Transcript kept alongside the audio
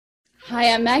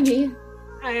Hi, I'm Maggie,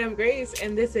 Hi, I'm Grace,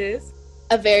 and this is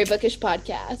a very bookish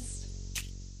podcast.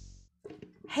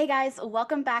 Hey guys,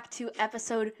 welcome back to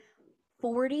episode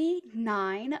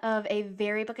 49 of a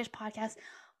very bookish podcast.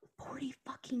 40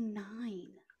 fucking 9.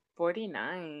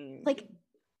 49. Like,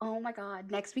 oh my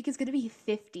god, next week is gonna be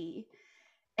 50.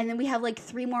 And then we have like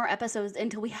 3 more episodes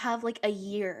until we have like a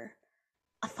year.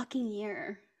 A fucking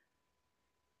year.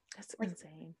 That's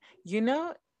insane. You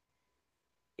know,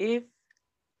 if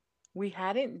we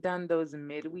hadn't done those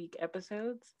midweek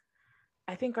episodes,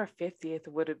 I think our 50th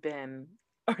would have been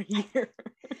our year.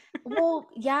 No,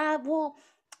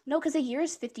 because a year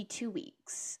is 52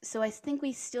 weeks. So I think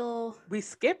we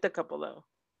skipped a couple though.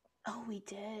 Oh, we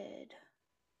did.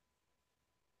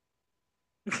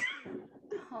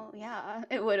 Oh yeah,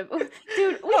 it would have.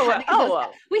 Dude,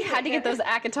 we had to get those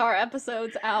ACOTAR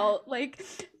episodes out. Like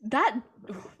that,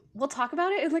 we'll talk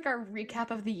about it in like our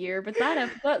recap of the year. But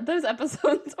those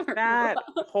episodes are that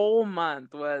rough. Whole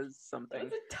month was something. It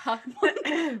was a tough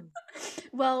one.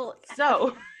 Well,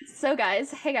 so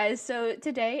guys, hey guys. So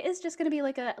today is just gonna be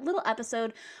like a little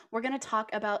episode. We're gonna talk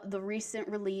about the recent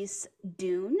release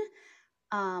Dune,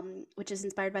 which is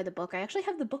inspired by the book. I actually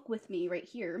have the book with me right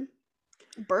here.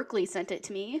 Berkeley sent it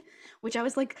to me, which I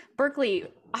was like, Berkeley,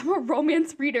 I'm a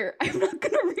romance reader. I'm not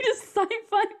gonna read a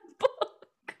sci-fi book.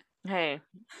 Hey,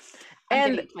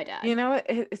 and it to my dad. You know,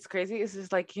 it's crazy. It's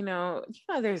just like,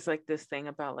 there's like this thing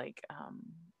about like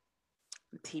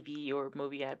TV or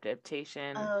movie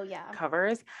adaptation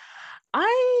covers.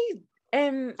 I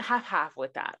am half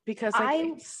with that because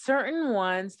like certain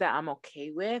ones that I'm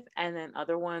okay with, and then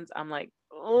other ones I'm like,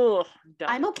 oh,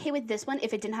 I'm okay with this one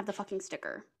if it didn't have the fucking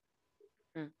sticker.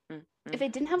 If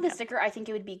it didn't have the sticker, I think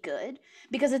it would be good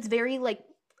because it's very like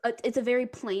it's a very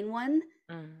plain one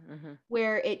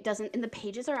where it doesn't, and the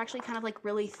pages are actually kind of like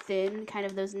really thin, kind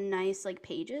of those nice like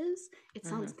pages. It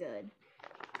sounds good.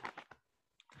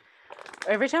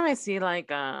 Every time I see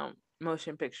like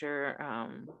motion picture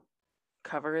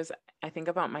covers, I think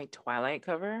about my Twilight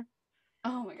cover.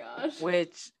 Oh my gosh.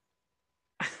 Which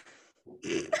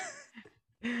do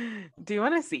you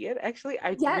want to see it? Actually,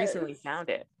 I recently found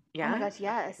it. Yeah. Oh my gosh,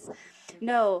 yes.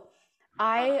 No,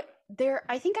 I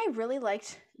think I really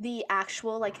liked the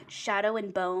actual like Shadow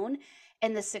and Bone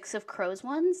and the Six of Crows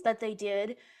ones that they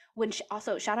did when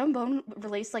also Shadow and Bone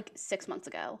released like 6 months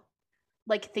ago.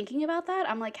 Like thinking about that,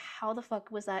 I'm like, how the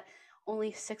fuck was that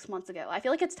only 6 months ago? I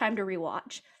feel like it's time to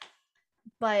rewatch.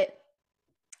 But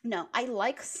no, I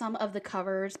like some of the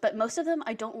covers, but most of them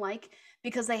I don't like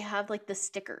because they have like the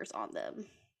stickers on them.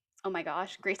 Oh my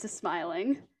gosh, Grace is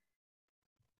smiling.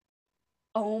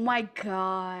 Oh my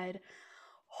god.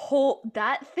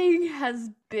 That thing has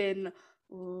been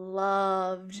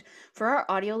loved. For our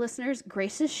audio listeners,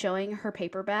 Grace is showing her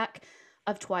paperback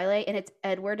of Twilight, and it's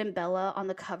Edward and Bella on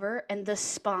the cover, and the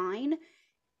spine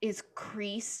is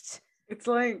creased. It's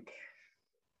like...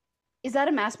 Is that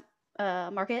a mass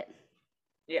market?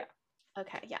 Yeah.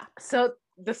 Okay, yeah. So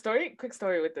the quick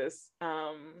story with this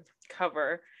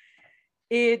cover,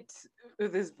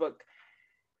 this book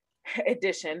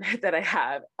edition that I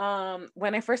have.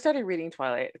 When I first started reading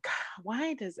Twilight, God,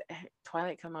 why does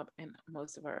Twilight come up in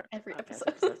most of our every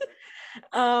episode?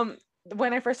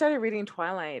 When I first started reading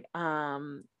Twilight,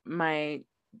 my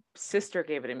sister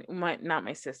gave it to me. Not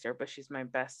my sister, but she's my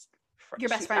best friend. Your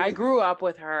best friend. I grew up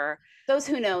with her. Those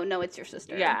who know it's your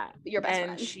sister. Yeah, your best friend.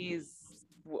 And she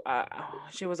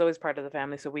was always part of the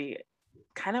family, so we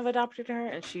kind of adopted her,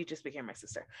 and she just became my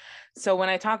sister. So when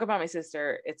I talk about my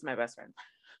sister, it's my best friend.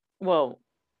 Well,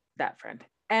 that friend.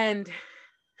 And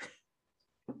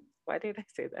why did I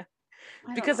say that?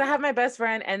 Because I have my best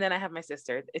friend and then I have my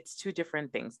sister. It's two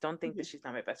different things. Don't think that she's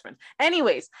not my best friend.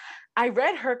 Anyways, I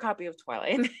read her copy of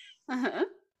Twilight.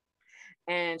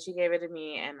 And she gave it to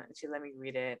me and she let me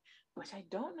read it, which I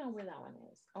don't know where that one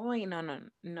is. Oh wait, no, I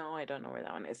don't know where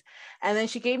that one is. And then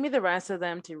she gave me the rest of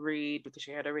them to read because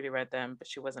she had already read them, but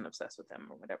she wasn't obsessed with them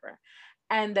or whatever.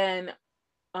 And then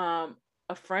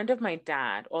a friend of my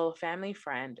dad, a family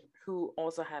friend who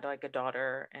also had like a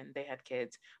daughter and they had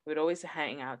kids, we would always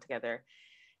hang out together.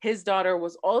 His daughter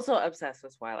was also obsessed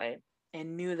with Twilight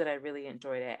and knew that I really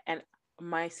enjoyed it. And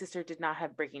my sister did not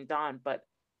have Breaking Dawn, but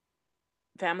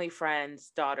family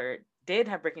friend's daughter did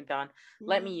have Breaking Dawn.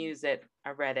 Let me use it.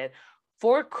 I read it.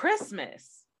 For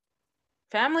Christmas,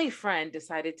 family friend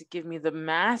decided to give me the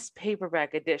mass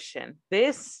paperback edition.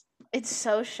 It's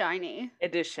so shiny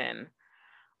edition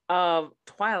of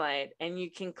Twilight, and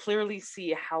you can clearly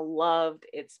see how loved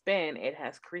it's been. It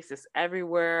has creases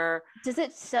everywhere. Does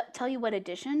it tell you what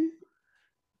edition?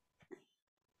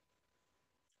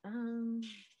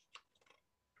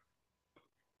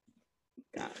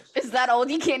 gosh. Is that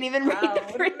old? You can't even read the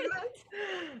print.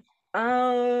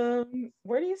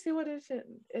 Where do you see what edition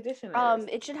it is?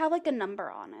 It should have like a number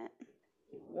on it.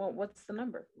 Well, what's the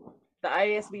number? The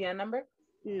ISBN number?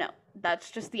 No,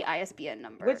 that's just the ISBN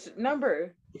number. Which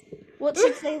number? Well, it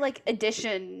should say like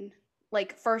edition,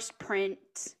 like first print.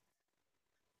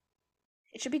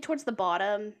 It should be towards the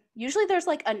bottom. Usually there's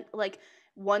like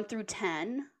 1 through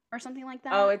 10 or something like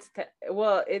that. Oh,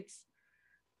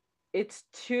 it's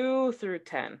 2 through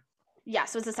 10. Yeah,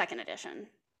 so it's the second edition.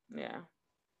 Yeah.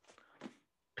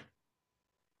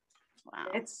 Wow.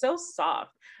 It's so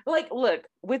soft. Like, look,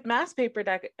 with mass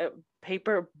paperback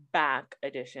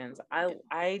editions,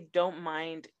 I don't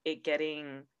mind it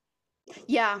getting.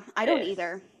 Yeah, I don't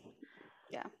either.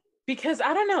 Yeah. Because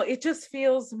I don't know, it just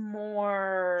feels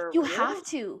more. You have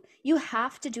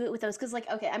to do it with those because, like,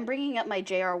 okay, I'm bringing up my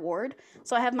J.R. Ward.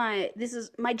 So I have my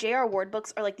J.R. Ward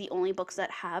books are like the only books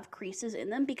that have creases in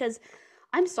them because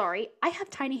I'm sorry, I have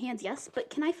tiny hands, yes, but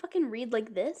can I fucking read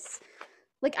like this?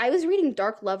 Like I was reading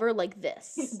Dark Lover like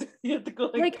this. You have to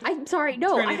go like I'm sorry,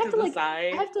 no, turn I it have to to the like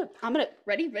side. I'm gonna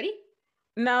ready?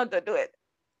 No, don't do it.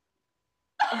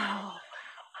 Oh.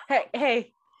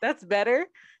 Hey, that's better.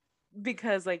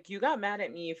 Because like you got mad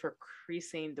at me for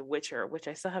creasing The Witcher, which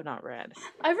I still have not read.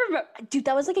 I remember, dude,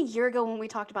 that was like a year ago when we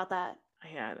talked about that.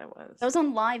 Yeah, that was. That was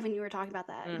on live when you were talking about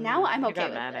that. Mm-hmm. Now I'm okay. You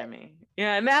got mad at me.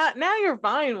 Yeah, now you're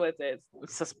fine with it,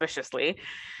 suspiciously.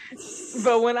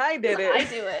 But when I did it, I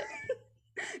do it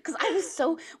because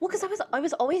I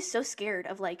was always so scared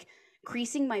of like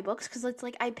creasing my books because it's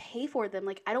like I pay for them,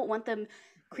 like I don't want them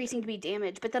creasing to be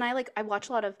damaged. But then I watch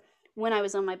a lot of. When I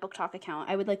was on my book talk account,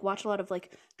 I would like watch a lot of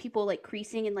like people like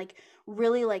creasing and like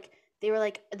really like they were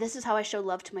like, this is how I show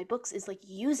love to my books is like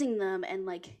using them and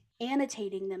like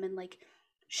annotating them and like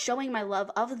showing my love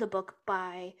of the book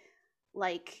by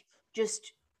like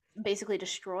just basically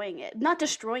destroying it. Not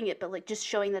destroying it, but like just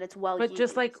showing that it's well used. But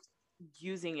just like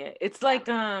using it. It's like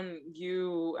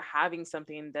you having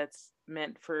something that's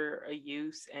meant for a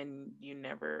use and you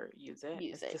never use it.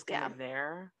 It's just kind of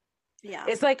there. Yeah.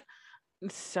 It's like.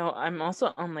 So I'm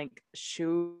also on like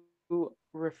shoe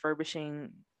refurbishing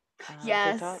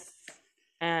TikTok,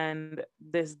 and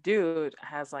this dude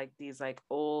has like these like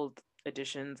old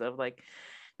editions of like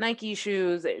Nike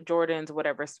shoes, Jordans,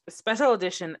 whatever, special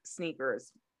edition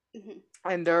sneakers,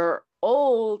 and they're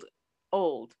old,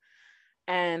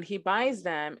 and he buys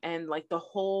them, and like the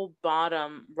whole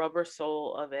bottom rubber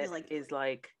sole of it is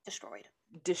like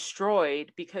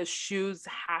destroyed because shoes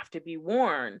have to be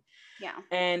worn. Yeah.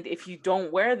 And if you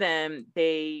don't wear them,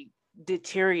 they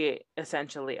deteriorate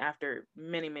essentially after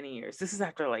many, many years. This is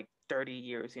after like 30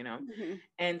 years, you know? Mm-hmm.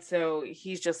 And so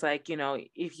he's just like, you know,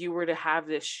 if you were to have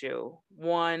this shoe,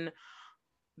 one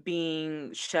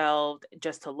being shelved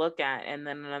just to look at, and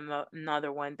then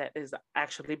another one that is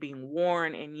actually being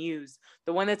worn and used,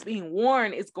 the one that's being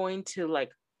worn is going to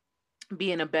like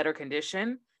be in a better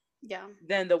condition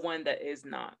than the one that is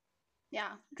not.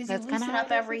 Yeah, because you loosen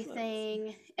up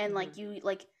everything and like you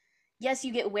like, yes,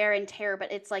 you get wear and tear,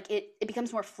 but it's like it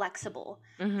becomes more flexible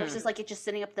versus like it just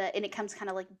sitting up and it comes kind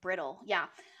of like brittle. Yeah,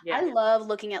 I love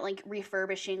looking at like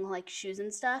refurbishing like shoes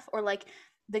and stuff, or like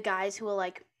the guys who will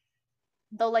like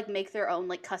they'll like make their own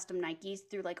like custom Nikes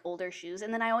through like older shoes,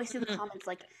 and then I always see the comments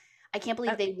like, I can't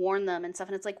believe they worn them and stuff,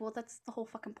 and it's like, well, that's the whole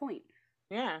fucking point.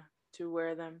 Yeah, to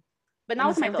wear them, but not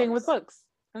with my books. Same thing with books.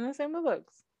 And the same with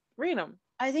books. Read them.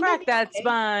 I think crack that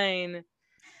spine.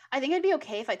 I think it'd be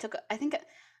okay if I took. I think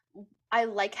I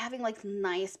like having like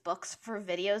nice books for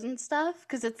videos and stuff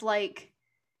because it's like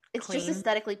it's clean. Just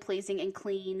aesthetically pleasing and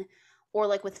clean, or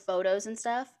like with photos and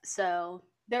stuff. So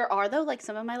there are though like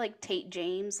some of my like Tate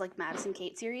James like Madison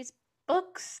Kate series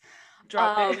books.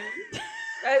 Drop it.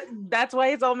 That's why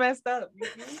it's all messed up.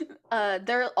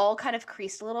 They're all kind of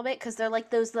creased a little bit because they're like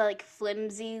those like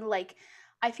flimsy like.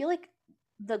 I feel like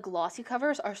the glossy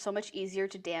covers are so much easier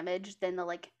to damage than the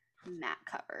like matte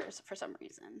covers for some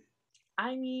reason.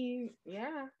 I mean,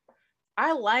 yeah. I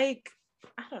don't like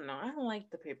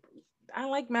the paper. I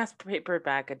like mass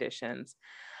paperback editions.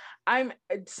 I'm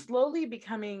slowly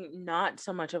becoming not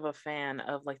so much of a fan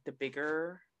of like the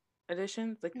bigger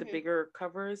editions, like the bigger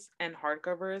covers and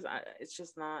hardcovers. It's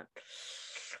just not.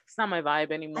 It's not my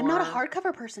vibe anymore. I'm not a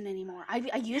hardcover person anymore.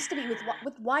 I used to be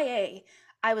with YA.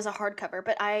 I was a hardcover,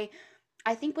 but I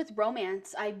think with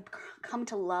romance, I come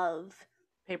to love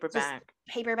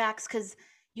paperbacks because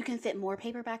you can fit more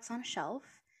paperbacks on a shelf.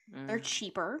 They're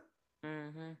cheaper.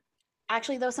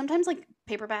 Actually, though, sometimes like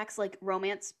paperbacks, like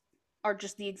romance, are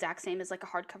just the exact same as like a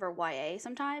hardcover YA.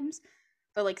 Sometimes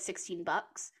they're like $16,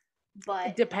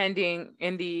 but depending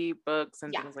indie books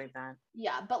and things like that.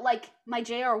 Yeah, but like my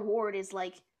J.R. Ward is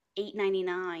like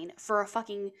 $8.99 for a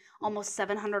fucking almost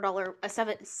 $700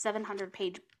 700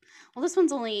 page. Well, this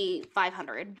one's only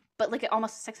 500, but like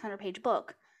almost a 600 page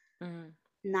book.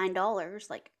 $9,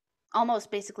 like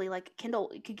almost basically like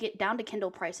Kindle. You could get down to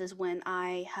Kindle prices when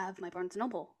I have my Barnes &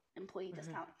 Noble employee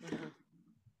discount.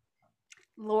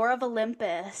 Lore of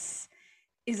Olympus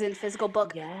is in physical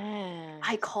book. Yeah.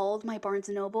 I called my Barnes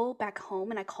 & Noble back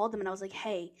home, and I called them and I was like,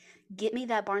 hey, get me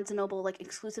that Barnes & Noble like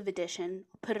exclusive edition,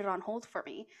 put it on hold for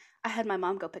me. I had my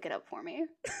mom go pick it up for me.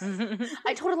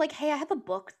 I told her like, hey, I have a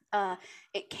book,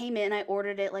 it came in, I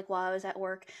ordered it like while I was at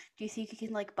work, do you think you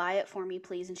can like buy it for me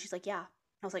please? And she's like, yeah.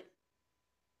 I was like,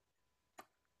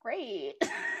 great.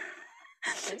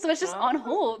 So it's just on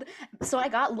hold. So I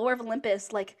got Lore of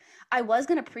Olympus. Like, I was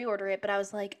gonna pre-order it, but I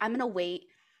was like, I'm gonna wait.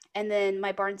 And then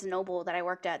my Barnes & Noble that I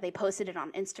worked at, they posted it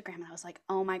on Instagram, and I was like,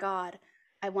 oh my god,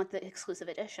 I want the exclusive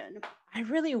edition. I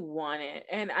really want it,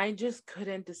 and I just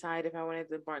couldn't decide if I wanted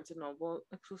the Barnes & Noble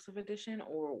exclusive edition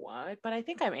or what, but I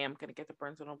think I am going to get the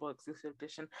Barnes & Noble exclusive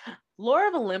edition. Lore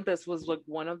of Olympus was like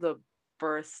one of the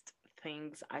first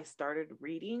things I started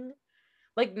reading.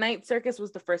 Like Night Circus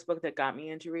was the first book that got me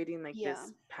into reading like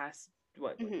this past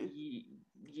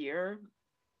year.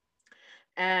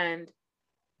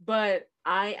 But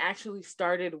I actually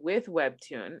started with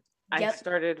Webtoon. I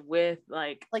started with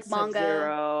like manga.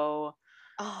 Sub-Zero.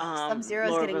 Sub-Zero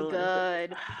is getting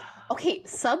good. Okay,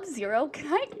 Sub-Zero,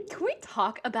 can we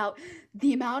talk about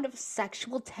the amount of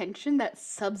sexual tension that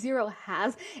Sub-Zero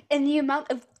has and the amount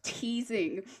of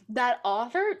teasing that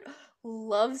author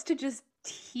loves to just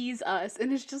tease us,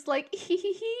 and it's just like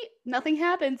nothing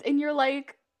happens, and you're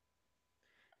like.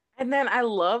 And then I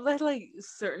love that like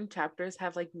certain chapters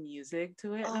have like music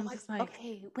to it, and I'm just like,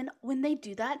 okay, when they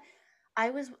do that, I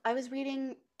was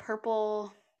reading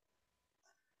Purple.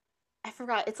 I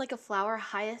forgot. It's like a flower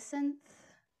hyacinth.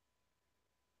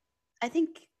 I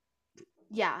think,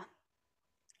 yeah.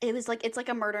 It was like, it's like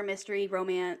a murder mystery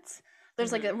romance.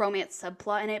 There's like a romance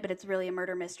subplot in it, but it's really a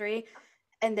murder mystery.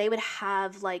 And they would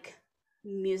have like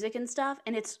music and stuff,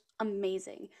 and it's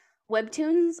amazing.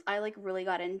 Webtoons, I like really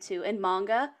got into, and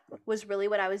manga was really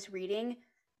what I was reading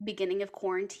beginning of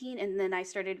quarantine. And then I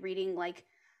started reading like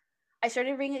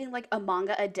a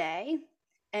manga a day,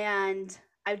 and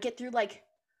I would get through like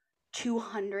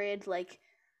 200 like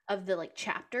of the like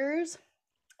chapters,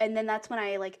 and then that's when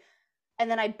I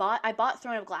bought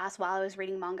Throne of Glass while I was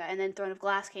reading manga, and then Throne of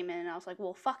Glass came in, and I was like,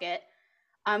 well, fuck it,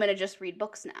 I'm gonna just read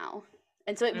books now.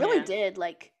 And so it really did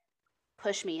like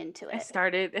push me into it.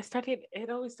 It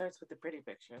always starts with the pretty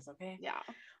pictures, okay? Yeah.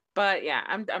 But yeah,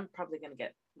 I'm probably gonna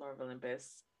get Lore of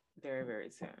Olympus very, very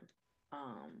soon.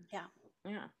 Yeah.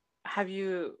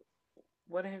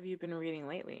 What have you been reading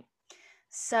lately?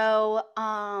 So,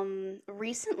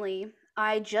 recently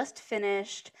I just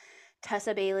finished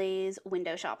Tessa Bailey's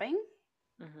Window Shopping.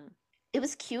 It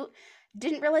was cute.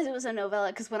 Didn't realize it was a novella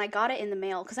because when I got it in the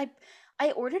mail, because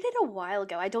I ordered it a while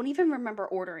ago. I don't even remember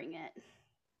ordering it.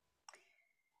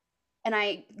 And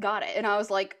I got it, and I was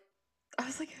like,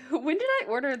 when did I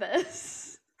order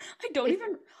this? I don't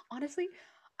even, honestly,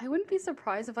 I wouldn't be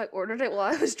surprised if I ordered it while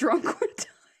I was drunk one time.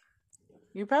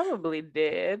 You probably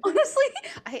did. Honestly,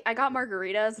 I got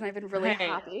margaritas, and I've been really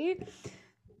happy.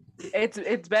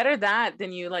 It's better that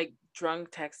than you like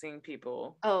drunk texting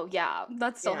people. Oh yeah,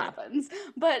 that still happens.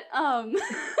 But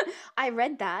I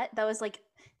read that.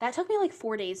 That took me like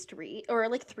 4 days to read, or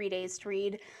like 3 days to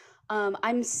read.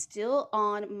 I'm still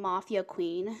on Mafia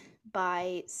Queen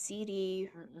by C.D.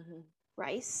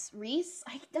 Reese.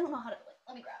 I don't know how to.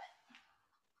 Let me grab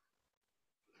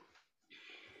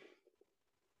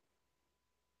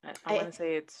it. I want to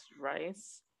say it's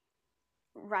Rice.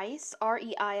 Rice,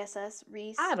 Reiss,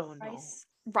 Reese. I don't know.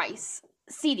 Rice.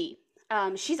 CD.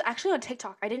 She's actually on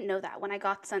TikTok. I didn't know that when I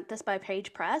got sent this by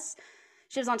Page Press.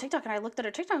 She was on TikTok, and I looked at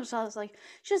her TikTok, and so I was like,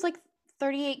 she has like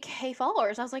 38K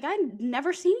followers. I was like, I've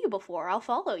never seen you before. I'll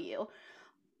follow you.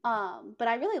 But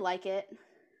I really like it.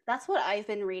 That's what I've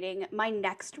been reading. My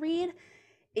next read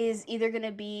is either going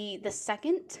to be the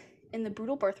second in the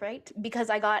Brutal Birthright, because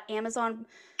I got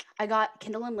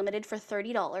Kindle Unlimited for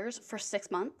 $30 for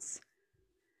 6 months.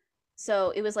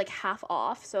 So it was like half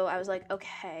off. So I was like,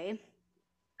 okay,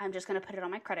 I'm just going to put it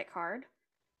on my credit card.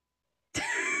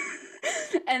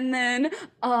 And then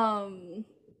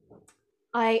I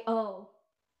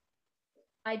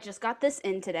just got this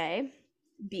in today.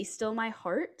 Be Still My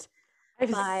Heart.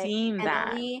 I've seen that.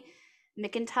 Emily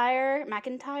McIntyre,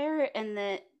 and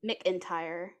then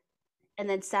McIntyre, and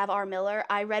then Sav R. Miller.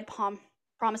 I read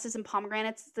Promises and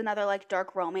Pomegranates. It's another like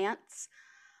dark romance.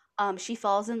 She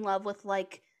falls in love with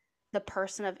like the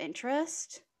person of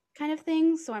interest, kind of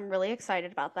thing. So I'm really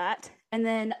excited about that. And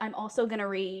then I'm also gonna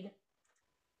read.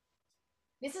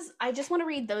 I just want to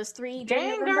read those 3 during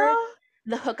Dang, November. girl.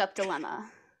 The Hookup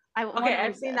Dilemma. I want Okay, to read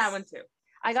I've seen this. that one too.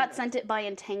 I got sent it by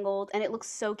Entangled, and it looks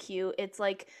so cute. It's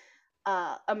like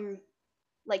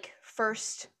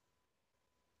first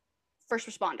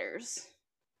responders,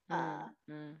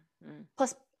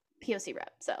 plus POC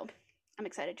rep. So I'm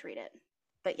excited to read it.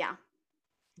 But yeah,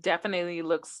 definitely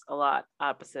looks a lot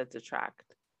opposites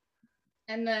attract.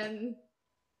 And then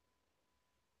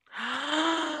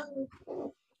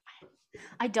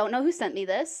I don't know who sent me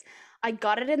this. I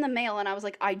got it in the mail, and I was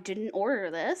like, I didn't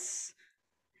order this.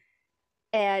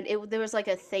 And there was like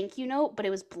a thank you note, but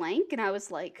it was blank, and I was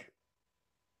like,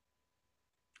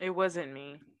 it wasn't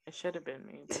me. It should have been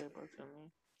me, but it wasn't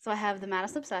me. So I have the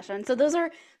Mattis Obsession. So those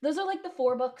are like the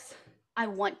 4 books I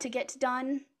want to get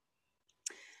done.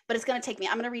 But it's gonna take me.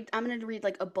 I'm gonna read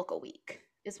like a book a week.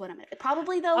 Is what I'm gonna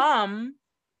probably though.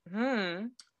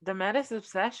 The Mattis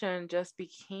Obsession just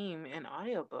became an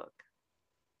audiobook.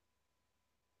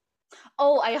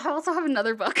 Oh, I also have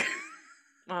another book.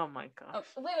 Oh my gosh.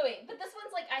 Oh, wait. But this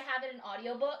one's like I have it in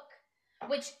audiobook,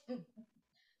 which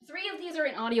 3 of these are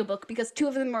in audiobook because 2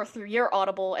 of them are through your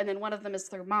Audible, and then 1 of them is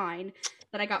through mine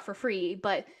that I got for free.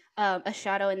 But A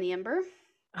Shadow in the Ember.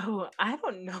 Oh, I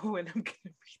don't know when I'm gonna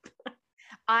read that.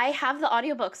 I have the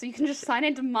audiobook, so you can just sign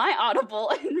into my Audible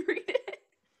and read it.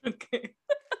 Okay.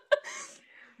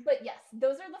 But yes,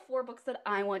 those are the 4 books that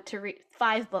I want to read.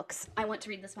 5 books I want to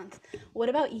read this month. What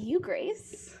about you,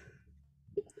 Grace?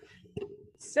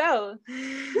 So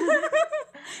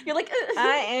you're like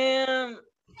I am.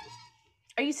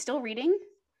 Are you still reading?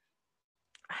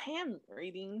 I am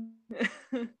reading.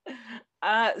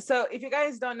 So if you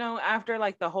guys don't know, after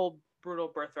like the whole Brutal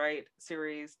Birthright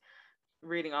series,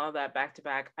 reading all of that back to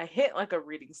back, I hit like a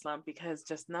reading slump because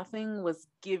just nothing was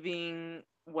giving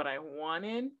what I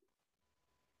wanted.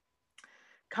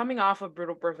 Coming off of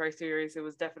Brutal Birthright series, it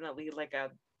was definitely like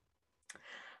a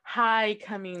high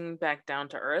coming back down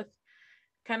to earth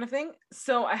kind of thing.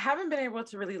 So I haven't been able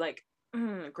to really like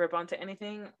grip onto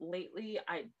anything lately.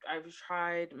 I've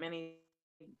tried many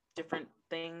different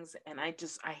things, and I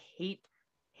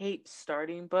hate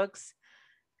starting books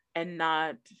and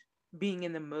not being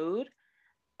in the mood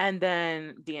and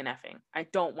then DNFing. I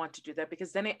don't want to do that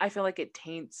because then I feel like it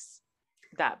taints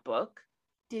that book.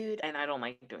 Dude, and I don't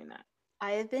like doing that.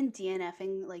 I have been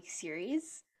DNFing like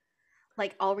series.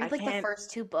 Like I'll read like the first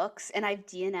 2 books and I've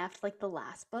DNF'd like the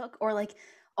last book, or like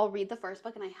I'll read the first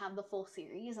book and I have the full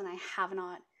series and I have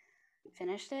not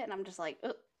finished it, and I'm just like,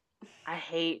 ugh. I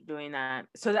hate doing that.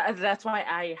 So that's why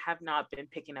I have not been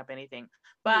picking up anything.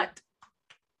 But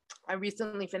I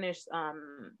recently finished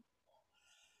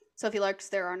Sophie Lark's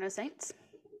There Are No Saints.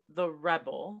 The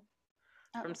Rebel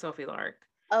from Sophie Lark.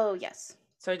 Oh, yes.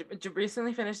 So I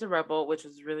recently finished The Rebel, which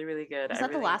was really, really good. Is that I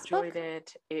really the last enjoyed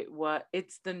book?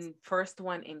 It's the first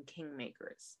one in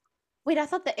Kingmakers. Wait, I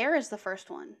thought The Heir is the first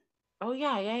one. Oh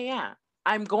yeah.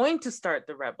 I'm going to start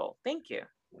The Rebel. Thank you.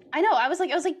 I know. I was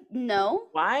like, no.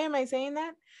 Why am I saying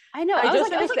that? I know. I just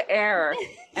finished The Heir,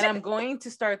 and I'm going to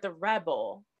start The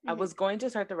Rebel. Mm-hmm. I was going to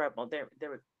start The Rebel. There we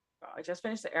go. I just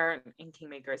finished The Heir in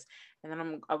Kingmakers, and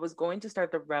then I was going to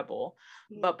start The Rebel.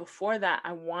 Mm-hmm. But before that,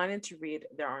 I wanted to read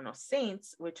There Are No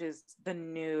Saints, which is the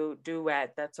new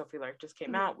duet that Sophie Lark just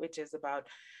came out, which is about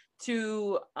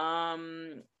 2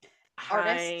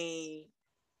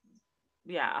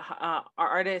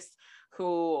 artists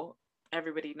who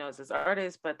everybody knows as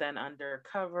artists, but then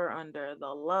undercover, under the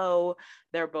low,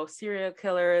 they're both serial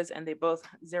killers, and they both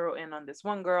zero in on this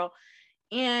one girl,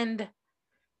 and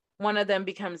one of them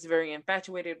becomes very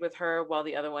infatuated with her while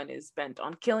the other one is bent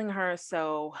on killing her.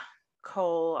 So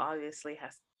Cole obviously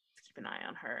has to keep an eye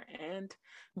on her, and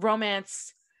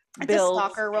romance builds. It's a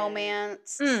stalker romance,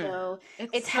 so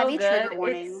it's so heavy good. Trigger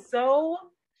warning.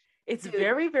 It's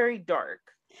very, very dark.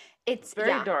 It's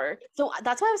very dark. So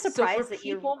that's why I was surprised that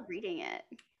you're reading it.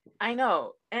 I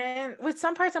know. And with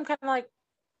some parts, I'm kind of like,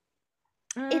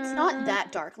 it's not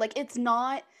that dark. Like, it's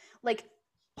not like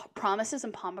Promises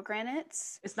and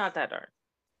Pomegranates. It's not that dark.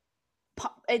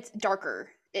 It's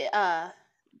darker. There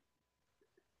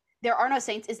Are No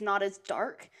Saints is not as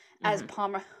dark as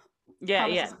Promises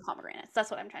and Pomegranates. That's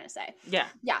what I'm trying to say.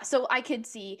 Yeah. So I could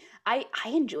see. I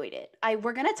enjoyed it.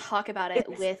 We're gonna talk about it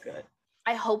good.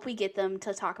 I hope we get them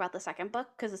to talk about the second book,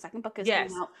 because the second book is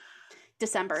coming out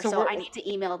December. So I need to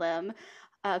email them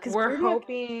because we're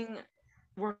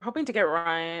hoping to get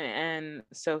Ryan and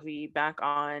Sophie back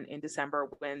on in December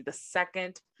when the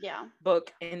second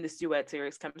book in this duet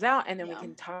series comes out, and then we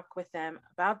can talk with them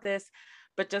about this.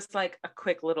 But just like a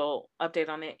quick little update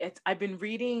on it, I've been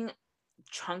reading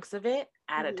chunks of it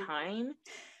at a time.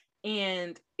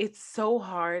 And it's so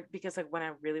hard because like when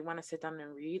I really want to sit down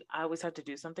and read, I always have to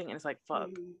do something, and it's like fuck.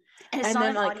 And it's not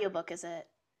an audiobook, is it?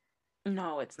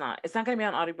 No, it's not. It's not going to be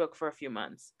on audiobook for a few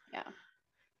months. Yeah.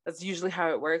 That's usually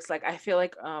how it works. Like I feel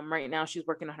like right now she's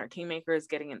working on her Kingmakers,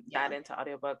 getting that into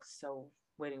audiobooks, so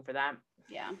waiting for that.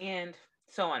 Yeah. And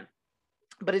so on.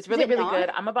 But it's really, really good.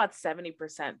 I'm about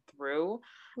 70% through.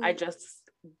 I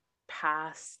just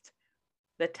passed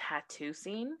the tattoo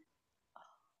scene,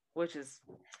 which is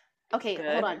okay. good.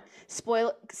 Hold on.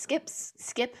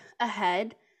 Skip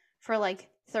ahead for like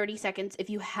 30 seconds. If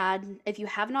you have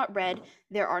not read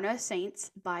There Are No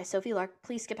Saints by Sophie Lark,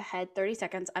 please skip ahead 30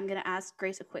 seconds. I'm gonna ask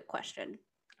Grace a quick question.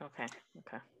 Okay.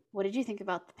 What did you think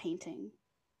about the painting?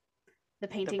 The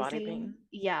painting body scene? painting?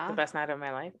 Yeah. The best night of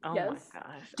my life? Oh yes. my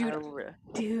gosh. Dude, I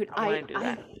want to do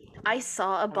that. I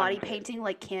saw a body painting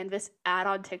like canvas ad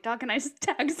on TikTok, and I just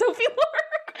tagged Sophie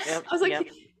Lark. Yep, I was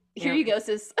like, here you go,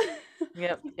 sis.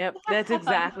 Yep. That's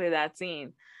exactly that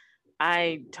scene.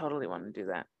 I totally want to do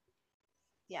that.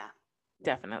 Yeah.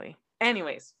 Definitely.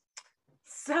 Anyways,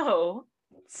 so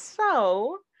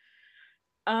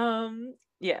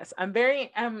yes, I'm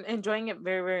enjoying it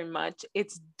very, very much.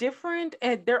 It's different,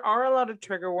 and there are a lot of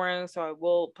trigger warnings, so I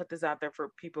will put this out there for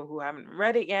people who haven't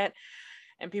read it yet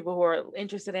and people who are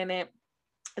interested in it.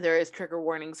 There is trigger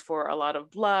warnings for a lot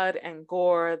of blood and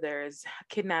gore. There's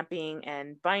kidnapping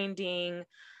and binding,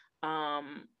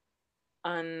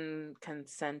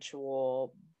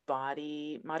 unconsensual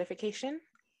body modification.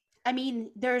 I mean,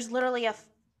 there's literally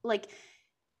there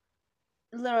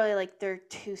are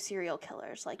two serial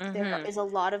killers. Like there is a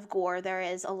lot of gore. There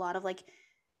is a lot of like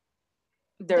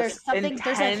there's a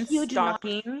huge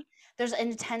stalking. There's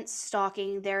intense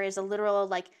stalking. There is a literal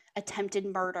like attempted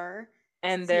murder.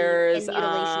 And there's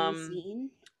mutilation scene.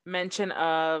 Mention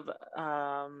of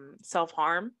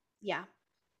self-harm. Yeah.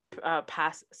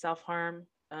 Past self-harm.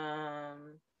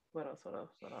 What else?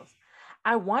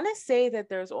 I want to say that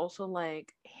there's also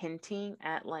like hinting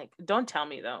at like, don't tell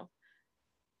me though,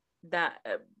 that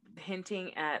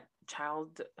hinting at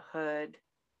childhood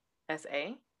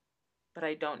SA, but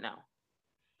I don't know,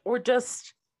 or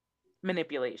just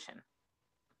manipulation.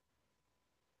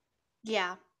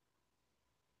 Yeah,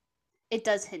 it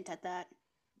does hint at that.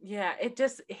 Yeah, it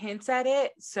just hints at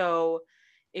it. So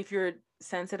if you're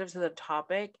sensitive to the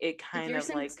topic, it kind of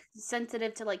like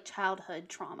sensitive to like childhood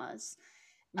traumas.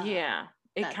 Yeah,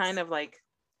 it kind of like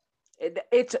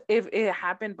it's if it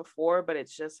happened before, but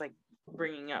it's just like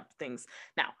bringing up things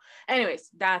now. Anyways,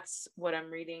 that's what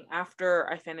I'm reading. After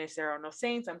I finish There Are No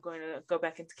Saints, I'm going to go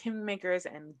back into Kingmakers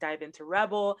and dive into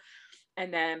Rebel,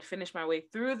 and then finish my way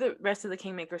through the rest of the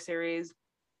Kingmaker series.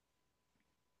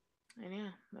 And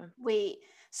yeah. Wait,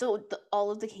 so all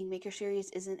of the Kingmaker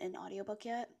series isn't an audiobook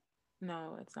yet?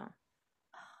 No, it's not.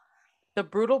 The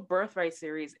Brutal Birthright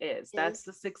series is. That's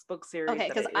the 6-book series. Okay,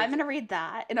 because I'm gonna read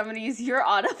that, and I'm gonna use your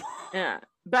Audible. Yeah.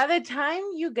 By the time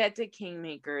you get to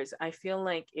Kingmakers, I feel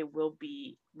like it will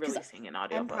be releasing an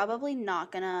audiobook. I'm probably not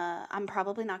gonna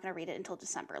read it until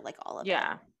December, like all of it.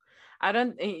 Yeah,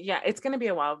 it's gonna be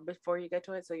a while before you get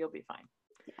to it, so you'll be fine.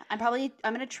 Yeah,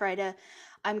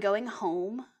 I'm going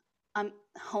home. I'm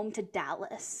home to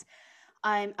Dallas.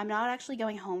 I'm not actually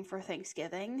going home for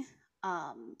Thanksgiving.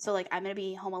 So like I'm gonna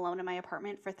be home alone in my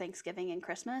apartment for Thanksgiving and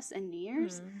Christmas and New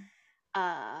Year's.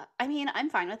 I mean,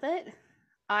 I'm fine with it.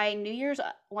 New Year's,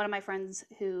 one of my friends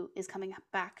who is coming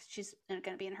back, she's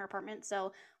gonna be in her apartment,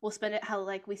 so we'll spend it how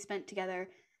like we spent together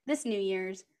this New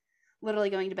Year's,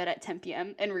 literally going to bed at 10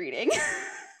 p.m. and reading.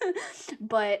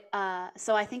 But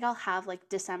so I think I'll have like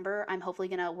December. I'm hopefully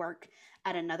gonna work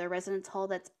at another residence hall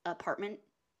that's apartment,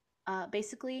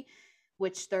 basically,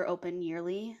 which they're open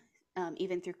yearly.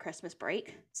 Even through Christmas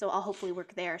break. So I'll hopefully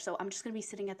work there. So I'm just going to be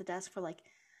sitting at the desk for like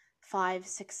 5,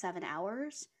 6, 7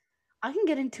 hours. I can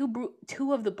get in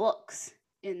two of the books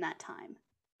in that time.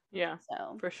 Yeah,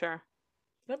 so for sure.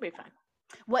 That'll be fine.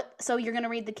 So you're going to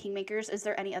read the Kingmakers. Is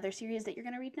there any other series that you're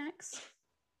going to read next?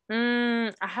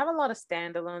 I have a lot of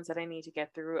standalones that I need to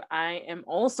get through. I am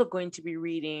also going to be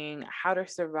reading How to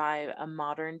Survive a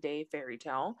Modern Day Fairy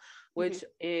Tale, which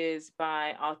is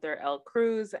by author Elle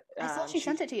Cruz. I thought she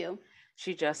sent it to you.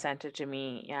 She just sent it to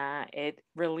me. Yeah, it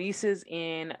releases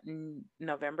in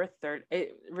November 3rd.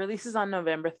 It releases on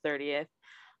November 30th.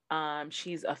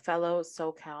 She's a fellow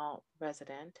SoCal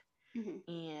resident,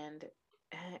 and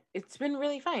it's been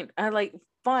really fun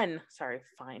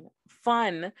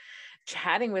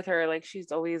chatting with her. Like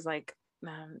she's always like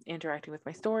interacting with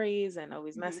my stories and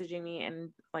always messaging me,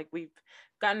 and like we've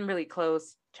gotten really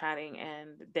close chatting.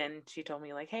 And then she told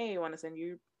me like, hey, I want to send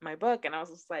you my book, and I was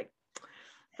just like,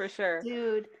 for sure,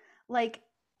 dude. Like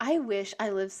I wish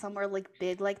I lived somewhere like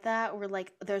big like that where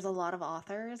like there's a lot of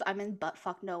authors. I'm in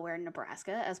buttfuck nowhere in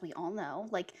Nebraska, as we all know.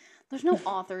 Like there's no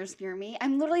authors near me.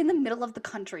 I'm literally in the middle of the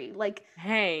country. Like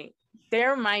Hey,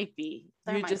 there might be.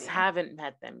 There You might just be. haven't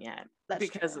met them yet. That's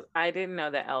because true. I didn't know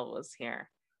that Elle was here.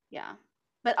 Yeah.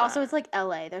 But also it's like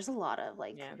LA. There's a lot of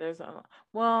like Yeah, there's a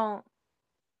well,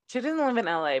 she doesn't live in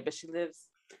LA, but she lives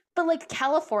but like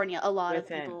California, a lot of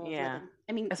within, people live yeah. in.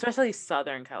 I mean Especially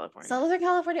Southern California. Southern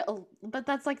California, but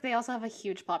that's like they also have a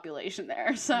huge population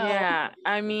there. So Yeah,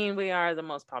 I mean we are the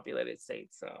most populated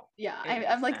state, so yeah, it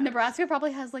makes I'm like sense. Nebraska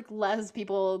probably has like less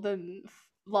people than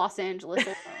Los Angeles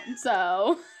alone.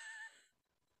 So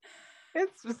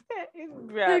It's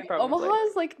yeah, like probably.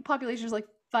 Omaha's like population is like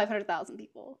 500,000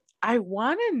 people. I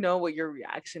want to know what your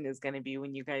reaction is going to be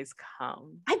when you guys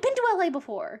come. I've been to LA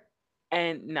before.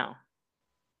 And no,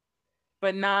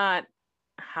 but not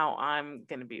how I'm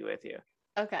going to be with you.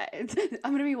 Okay.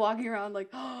 I'm gonna be walking around like,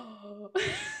 oh.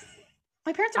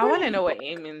 My parents are I going want to New know what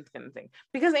York. Eamon's going to think.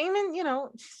 Because Eamon, you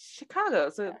know, Chicago,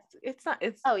 so it's not,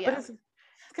 it's, Oh, yeah. but it's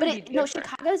But going to be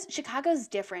different. Chicago's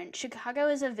different. Chicago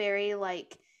is a very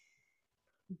like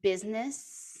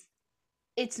business.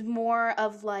 It's more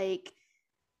of like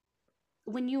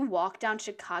when you walk down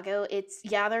Chicago, it's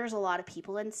yeah, there's a lot of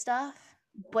people and stuff,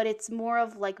 but it's more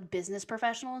of like business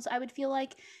professionals, I would feel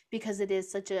like, because it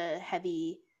is such a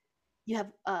heavy you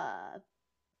have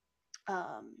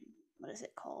what is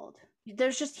it called?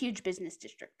 There's just huge business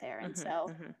district there. And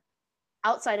so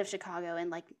outside of Chicago and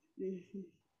like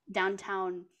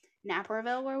downtown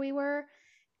Naperville where we were,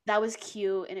 that was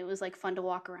cute and it was like fun to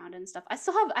walk around and stuff.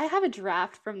 I have a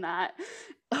draft from that.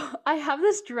 I have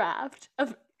this draft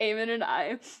of Eamon and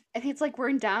I, and it's like we're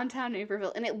in downtown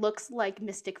Naperville and it looks like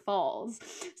Mystic Falls.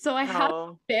 So I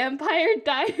have Vampire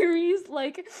Diaries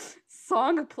like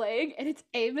song playing and it's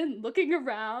Eamon looking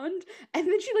around and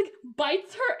then she like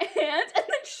bites her hand and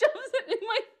then shoves it in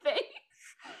my face.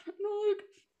 And I'm like,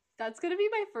 that's gonna be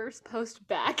my first post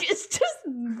back. It's just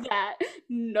that.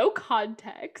 No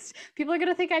context. People are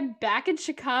gonna think I'm back in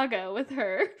Chicago with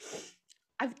her.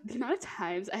 The amount of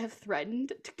times I have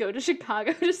threatened to go to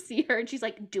Chicago to see her, and she's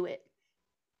like, do it.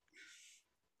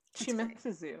 She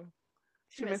misses you.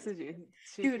 She misses you.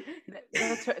 Dude,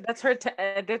 that's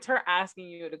her asking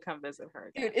you to come visit her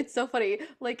again. Dude, it's so funny.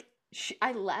 Like,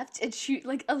 I left, and she,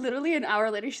 like, literally an hour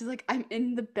later, she's like, I'm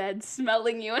in the bed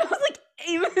smelling you. And I was like,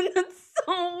 Eamon, that's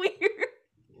so weird.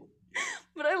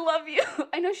 But I love you.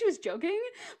 I know she was joking,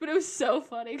 but it was so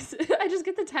funny. I just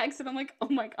get the text, and I'm like, oh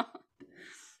my god.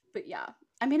 But yeah.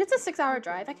 I mean, it's a 6-hour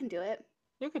drive. I can do it.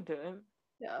 You could do it.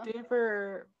 Yeah. Do it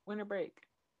for winter break.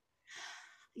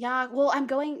 Yeah, well, I'm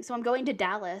going to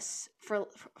Dallas from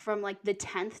like the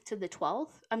 10th to the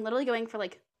 12th. I'm literally going for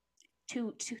like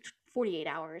 48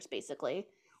 hours, basically.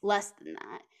 Less than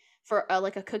that. For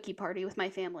like a cookie party with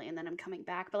my family, and then I'm coming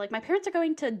back. But like my parents are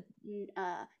going to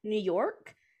New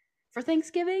York for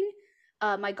Thanksgiving.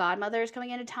 My godmother is coming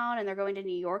into town, and they're going to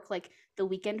New York like the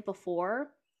weekend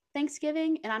before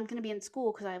Thanksgiving, and I'm gonna be in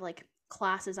school because I have like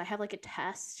classes. I have like a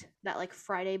test that like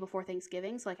Friday before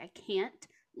Thanksgiving, so like I can't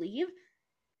leave.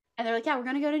 And they're like, yeah, we're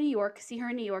gonna go to New York, see her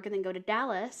in New York, and then go to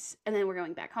Dallas, and then we're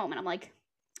going back home. And I'm like,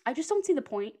 I just don't see the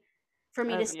point for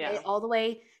me to stay all the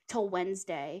way till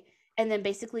Wednesday and then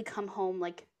basically come home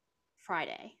like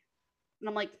Friday. And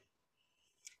I'm like,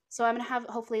 so I'm gonna have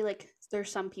hopefully like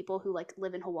there's some people who like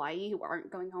live in Hawaii who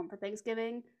aren't going home for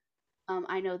Thanksgiving.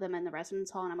 I know them in the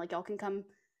residence hall, and I'm like, y'all can come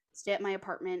stay at my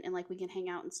apartment and like we can hang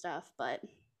out and stuff. But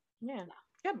yeah,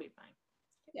 you'll be fine.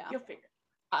 Yeah, you'll figure.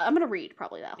 I'm gonna read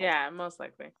probably that. Yeah, most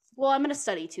likely. Well, I'm gonna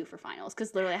study too for finals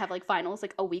because literally I have like finals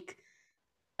like a week,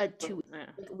 like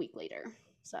a week later.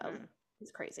 So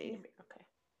it's crazy. Okay,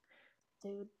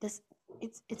 dude,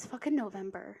 it's fucking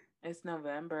November. It's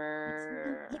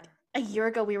November. Like, a year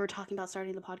ago we were talking about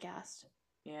starting the podcast.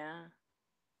 Yeah,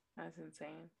 that's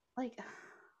insane. Like,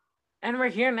 and we're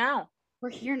here now. We're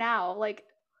here now. Like,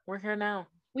 we're here now.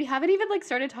 We haven't even like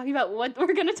started talking about what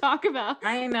we're gonna talk about.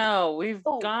 I know we've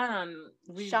gone on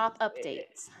shop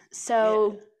updates.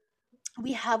 So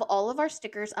we have all of our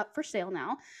stickers up for sale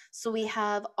now. So we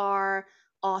have our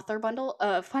author bundle.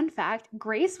 Fun fact: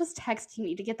 Grace was texting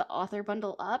me to get the author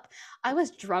bundle up. I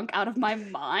was drunk out of my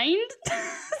mind.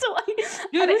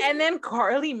 And then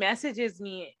Carly messages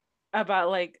me about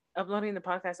like uploading the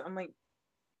podcast. I'm like,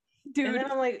 dude. And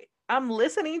then I'm like, I'm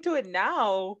listening to it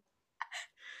now.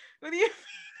 What do you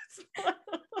mean?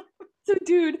 So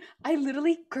dude, I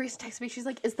literally, Grace texted me, she's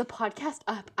like, is the podcast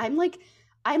up? I'm like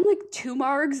 2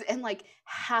 margs and like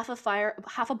half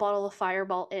a bottle of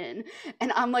Fireball in,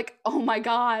 and I'm like, oh my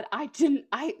god, I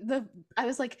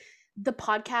was like, the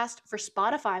podcast for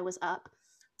Spotify was up,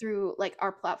 through like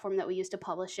our platform that we use to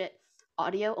publish it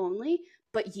audio only,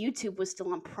 but YouTube was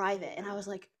still on private, and I was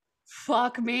like,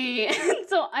 fuck me. And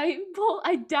so I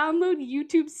download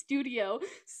YouTube Studio,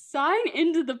 sign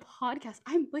into the podcast.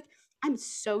 I'm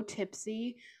so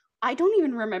tipsy. I don't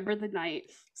even remember the night.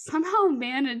 Somehow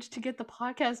managed to get the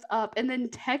podcast up and then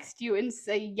text you and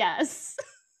say yes.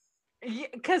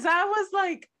 Because I was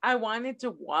like, I wanted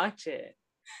to watch it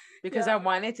because I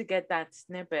wanted to get that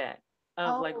snippet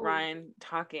of like Ryan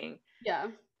talking. Yeah.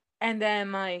 And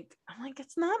then like, I'm like,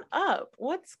 it's not up.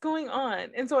 What's going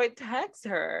on? And so I text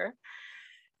her.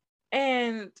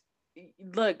 And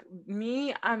look,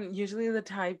 me, I'm usually the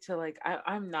type to like,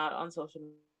 I'm not on social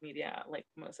media like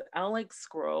most. I'll like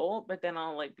scroll, but then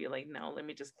I'll like be like, no, let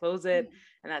me just close it,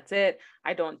 and that's it.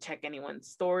 I don't check anyone's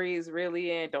stories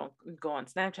really. I don't go on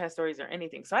Snapchat stories or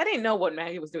anything. So I didn't know what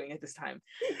Maggie was doing at this time.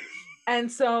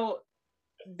 And so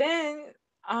then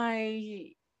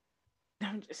I'm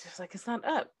just like, it's not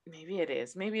up. Maybe it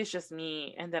is. Maybe it's just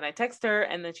me. And then I text her,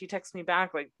 and then she texts me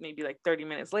back like maybe like 30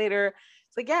 minutes later.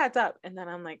 It's like, yeah, it's up. And then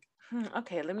I'm like,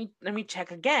 okay, let me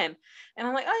check again. And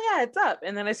I'm like, oh yeah, it's up.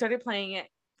 And then I started playing it,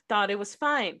 thought it was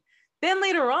fine. Then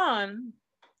later on,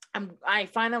 I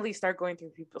finally start going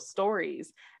through people's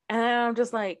stories, and then I'm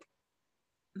just like,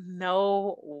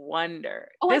 no wonder.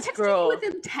 Oh, This I texted girl you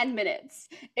within 10 minutes.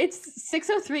 It's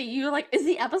 6:03. You're like, is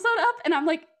the episode up? And I'm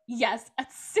like, yes, at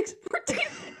 6:14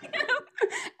 p.m.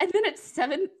 And then at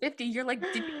 7:50, you're like,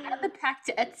 did you add the pack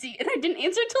to Etsy? And I didn't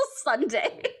answer till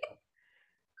Sunday.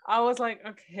 I was like,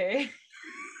 okay.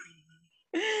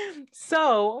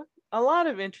 So a lot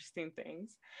of interesting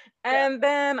things. And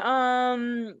then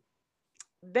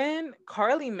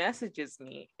Carly messages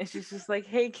me, and she's just like,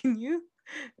 hey,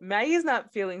 Maggie's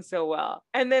not feeling so well.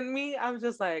 And then me, I'm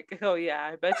just like, oh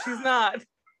yeah, I bet she's not.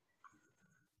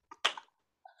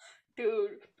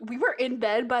 Dude, we were in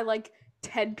bed by like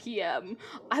 10 p.m.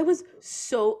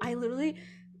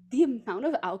 The amount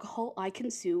of alcohol I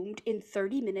consumed in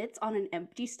 30 minutes on an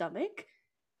empty stomach,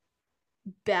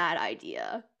 bad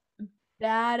idea.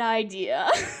 I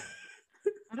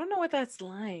don't know what that's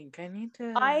like.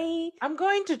 I'm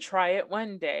going to try it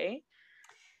one day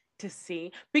to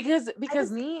see, because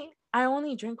I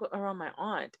only drink around my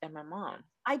aunt and my mom.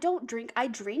 I don't drink. I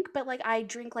drink, but like I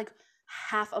drink like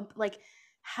half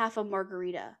a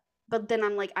margarita. But then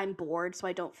I'm bored, so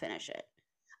I don't finish it.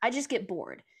 I just get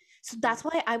bored. So that's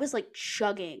why I was like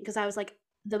chugging, because I was like,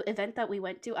 the event that we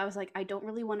went to, I was like, I don't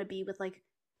really want to be with like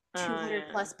 200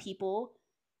 plus people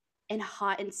and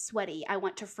hot and sweaty. I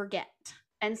want to forget.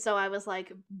 And so I was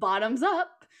like, bottoms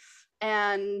up.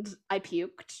 And I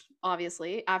puked,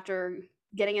 obviously, after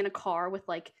getting in a car with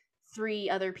like 3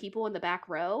 other people in the back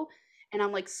row. And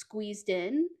I'm like squeezed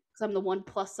in, because I'm the one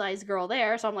plus size girl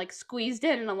there. So I'm like squeezed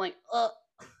in, and I'm like, ugh.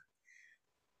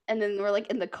 And then we're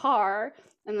like in the car,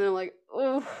 and then I'm like,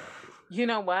 oh. You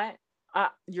know what?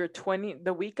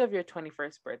 The week of your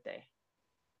 21st birthday,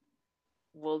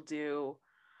 we'll do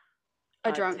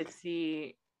a drunk.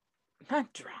 Tipsy,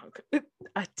 not drunk,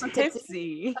 a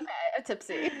tipsy. Okay, a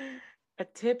tipsy. A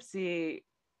tipsy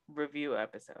review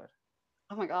episode.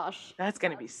 Oh my gosh. That's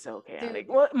going to be so chaotic.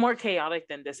 Dude. Well, more chaotic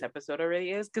than this episode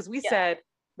already is, because we said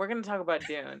we're going to talk about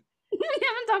Dune. We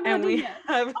haven't talked about Dune yet.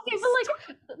 Okay, but like,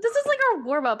 this is like our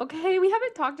warm up, okay? We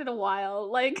haven't talked in a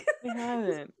while. Like, we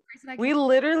haven't. We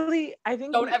literally, I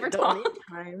think, don't ever talk. The only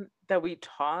time that we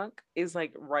talk is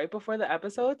like right before the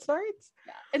episode starts.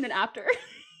 Yeah, and then after.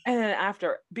 And then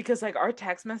after, because like our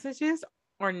text messages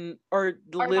are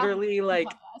literally like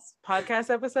podcast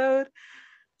episode,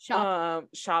 shop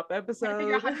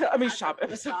episode. I mean, shop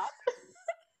episode.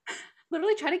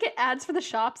 Literally trying to get ads for the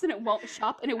shops, and it won't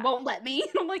shop, and it won't let me.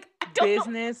 And I'm like, I don't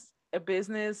know.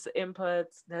 Business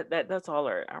inputs. That's all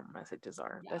our messages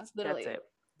are. Yeah, that's it.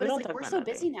 But it's like, we're so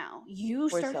busy now. You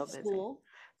started school.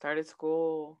 Started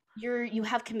school. You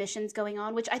have commissions going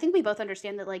on, which I think we both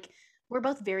understand that like we're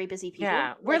both very busy people.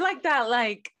 Yeah, we're like that.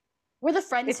 Like we're the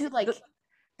friends who like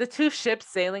the 2 ships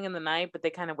sailing in the night, but they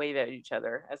kind of wave at each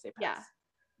other as they pass.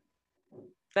 Yeah.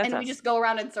 That's and us. We just go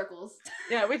around in circles.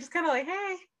 Yeah, we just kind of like,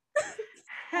 hey.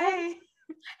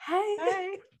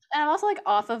 And I'm also like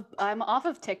I'm off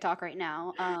of TikTok right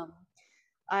now.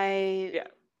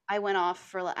 I went off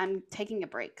for I'm taking a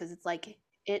break, because it's like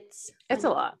it's a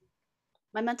lot.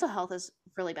 My mental health is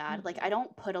really bad. Mm-hmm. Like I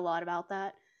don't put a lot about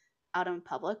that out in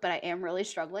public, but I am really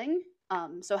struggling.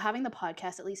 So having the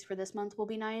podcast at least for this month will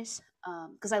be nice.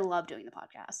 Because I love doing the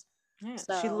podcast. Yeah,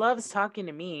 so she loves talking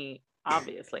to me,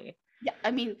 obviously. Yeah,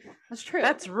 I mean, that's true.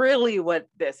 That's really what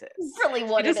this is. Really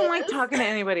what it is. He doesn't like talking to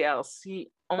anybody else.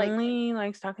 He only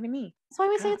likes talking to me. That's why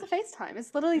we say it's a FaceTime.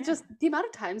 It's literally just the amount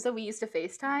of times that we used to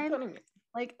FaceTime.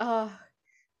 Like,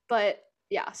 But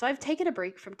yeah, so I've taken a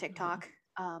break from TikTok,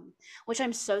 which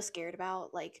I'm so scared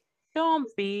about. Like, Don't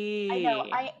I know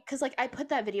be. because like I put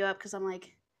that video up because I'm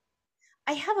like,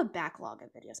 I have a backlog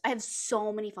of videos. I have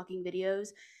so many fucking videos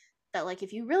that like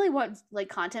if you really want like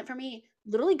content from me,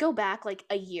 literally go back like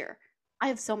a year. I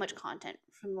have so much content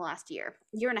from the last year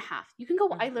and a half. You can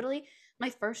go. I literally my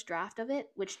first draft of it,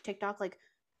 which TikTok like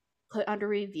put under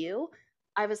review,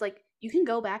 I was like, you can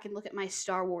go back and look at my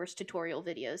Star Wars tutorial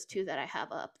videos too that I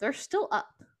have up. They're still up.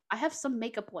 I have some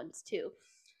makeup ones too.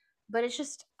 But it's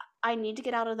just I need to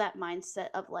get out of that mindset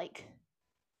of like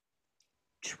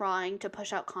trying to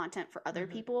push out content for other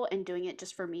people and doing it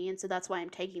just for me. And so that's why I'm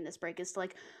taking this break is to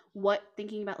like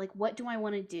thinking about like what do I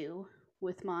want to do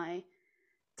with my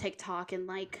TikTok and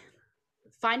like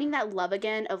finding that love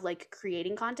again of like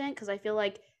creating content because I feel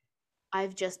like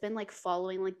I've just been like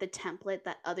following like the template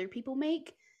that other people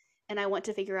make and I want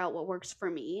to figure out what works for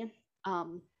me.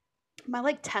 My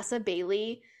like Tessa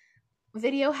Bailey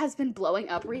video has been blowing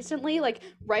up recently, like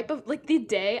like the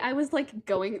day I was like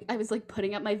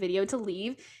putting up my video to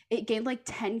leave, it gained like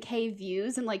 10K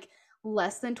views in like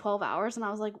less than 12 hours and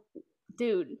I was like,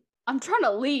 dude, I'm trying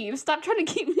to leave, stop trying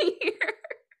to keep me here.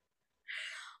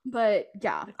 But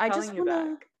yeah, I just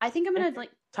wanna I think I'm gonna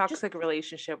like toxic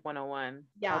relationship 101.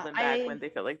 Yeah, Call them back when they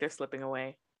feel like they're slipping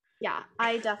away. Yeah,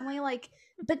 I definitely like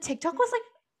but TikTok was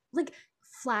like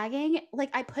flagging, like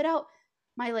I put out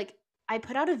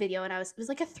a video and it was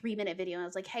like a 3-minute video and I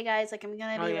was like, hey guys, like I'm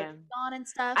gonna be like gone and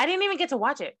stuff. I didn't even get to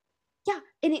watch it. Yeah,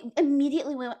 and it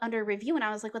immediately went under review and I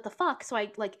was like, what the fuck? So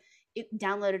I like it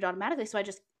downloaded automatically. So I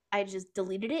just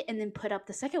deleted it and then put up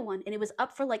the second one and it was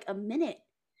up for like a minute.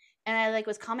 And I like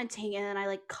was commenting and then I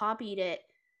like copied it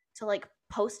to like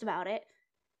post about it.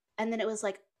 And then it was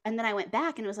like and then I went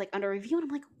back and it was like under review and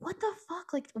I'm like, what the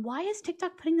fuck? Like why is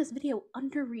TikTok putting this video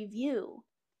under review?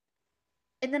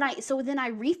 And then I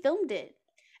refilmed it.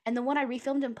 And the one I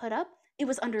refilmed and put up, it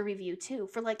was under review too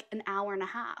for like an hour and a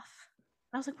half.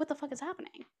 And I was like, what the fuck is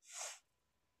happening?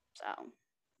 So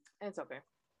it's okay.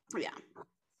 Yeah.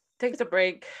 Take the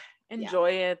break.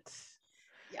 Enjoy it.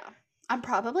 Yeah. I'm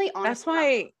probably honestly that's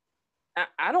why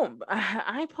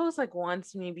I post like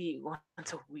maybe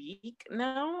once a week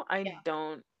now. I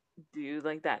don't do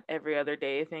like that every other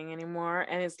day thing anymore.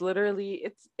 And it's literally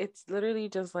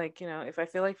just like, if I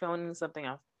feel like filming something,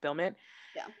 I'll film it.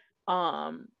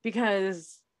 Yeah.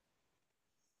 Because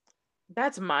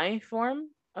that's my form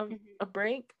of a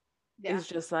break. Yeah. It's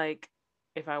just like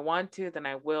if I want to, then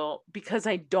I will, because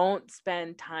I don't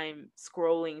spend time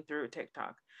scrolling through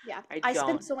TikTok. Yeah, I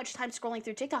spend so much time scrolling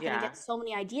through TikTok and I get so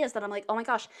many ideas that I'm like, oh my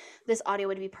gosh, this audio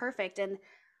would be perfect. And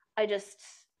I just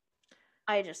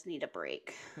need a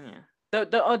break. Yeah.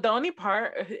 The only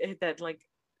part that like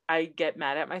I get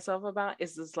mad at myself about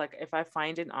is this, like if I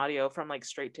find an audio from like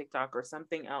straight TikTok or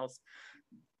something else,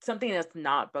 something that's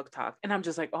not book talk, and I'm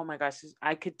just like, oh my gosh,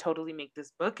 I could totally make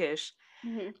this bookish.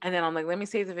 And then I'm like, let me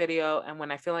save the video, and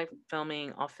when I feel like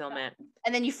filming, I'll film it.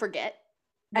 And then you forget.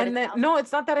 And then no,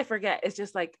 it's not that I forget. It's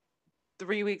just like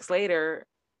 3 weeks later,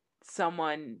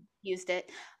 someone used it.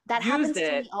 That happens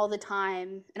to me all the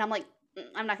time, and I'm like,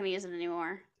 I'm not going to use it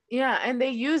anymore. Yeah, and they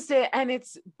used it, and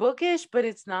it's bookish, but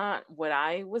it's not what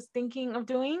I was thinking of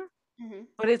doing.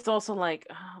 But it's also like,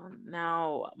 oh,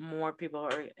 now more people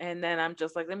are, and then I'm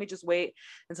just like, let me just wait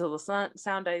until the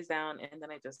sound dies down, and then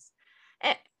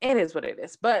it is what it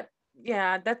is. But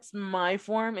yeah, that's my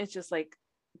form. It's just like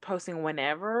posting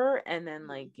whenever, and then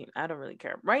like I don't really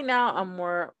care. Right now,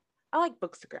 I like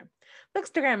Bookstagram.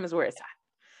 Bookstagram is where it's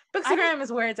at. Bookstagram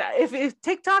is where it's at. If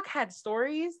TikTok had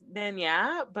stories, then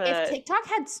yeah. But if TikTok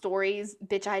had stories,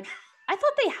 bitch, I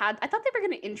thought they were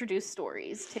going to introduce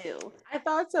stories too. I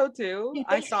thought so too.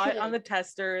 I saw it on the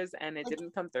testers and it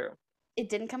didn't come through. It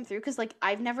didn't come through because like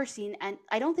I've never seen, and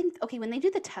I don't think, okay, when they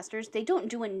do the testers, they don't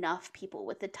do enough people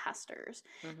with the testers.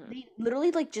 They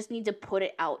literally like just need to put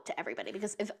it out to everybody,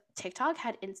 because if TikTok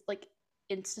had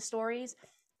Insta stories,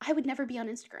 I would never be on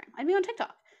Instagram. I'd be on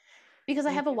TikTok because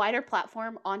I have a wider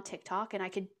platform on TikTok and I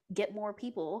could get more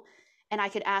people and I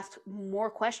could ask more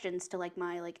questions to like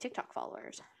my like TikTok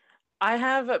followers. I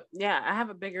have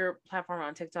a bigger platform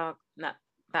on TikTok, not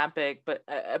that big, but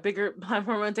a bigger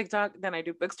platform on TikTok than I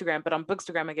do Bookstagram. But on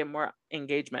Bookstagram, I get more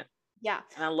engagement. Yeah,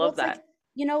 and I love that.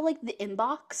 Like, like the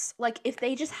inbox, like if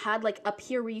they just had like up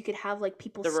here where you could have like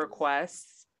people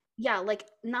requests. Yeah, like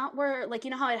not where like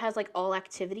how it has like all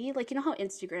activity, like how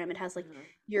Instagram it has like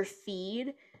your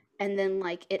feed, and then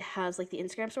like it has like the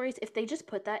Instagram stories. If they just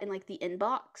put that in like the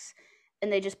inbox,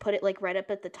 and they just put it like right up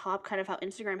at the top, kind of how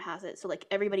Instagram has it. So like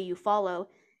everybody you follow,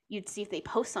 you'd see if they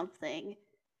post something.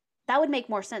 That would make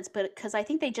more sense. But because I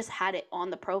think they just had it on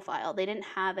the profile. They didn't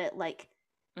have it like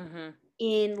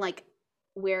in like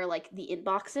where like the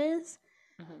inbox is,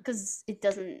 because it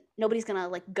doesn't, nobody's gonna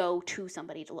like go to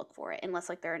somebody to look for it unless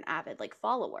like they're an avid like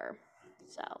follower.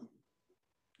 So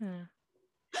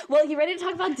well, you ready to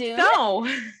talk about Dune? No.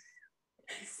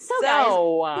 So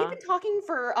guys, we've been talking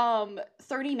for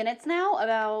 30 minutes now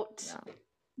about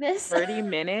this. 30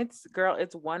 minutes? Girl,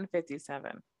 it's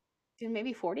 1:57. Dude,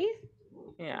 maybe 40?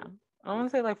 Yeah. I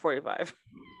want to say like 45.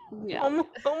 Yeah.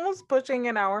 Almost pushing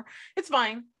an hour. It's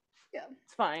fine. Yeah.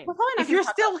 It's fine. If you're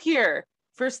still here,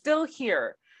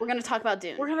 we're going to talk about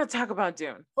Dune. We're going to talk about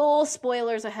Dune. Full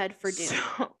spoilers ahead for Dune.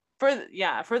 So,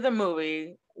 for the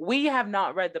movie, we have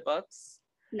not read the books.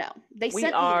 No. We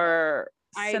are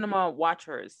cinema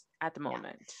watchers at the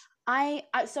moment.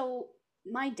 So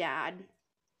my dad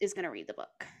is going to read the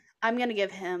book. I'm going to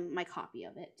give him my copy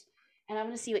of it. And I'm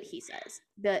going to see what he says.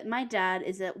 But my dad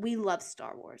is that we love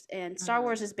Star Wars. And Star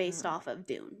Wars is based off of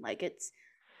Dune. Like, it's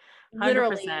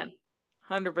literally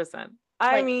 100%.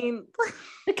 I mean,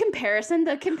 the comparison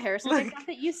TikTok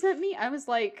that you sent me, I was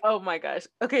like, oh my gosh.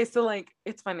 Okay, so like,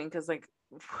 it's funny because like,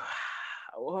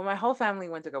 well, my whole family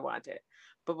went to go watch it.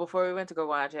 But before we went to go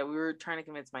watch it, we were trying to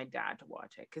convince my dad to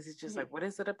watch it because he's just like, what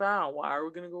is it about? Why are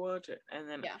we going to go watch it? And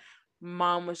then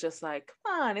Mom was just like,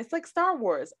 come on, it's like Star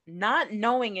Wars, not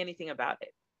knowing anything about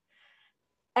it.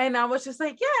 And I was just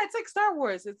like, yeah, it's like Star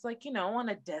Wars. It's like, on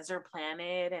a desert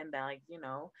planet. And then like,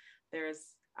 there's,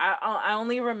 I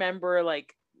only remember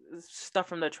like stuff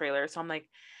from the trailer. So I'm like,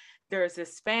 there's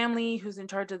this family who's in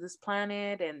charge of this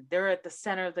planet and they're at the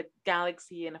center of the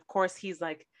galaxy. And of course he's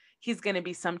going to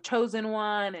be some chosen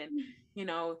one. And,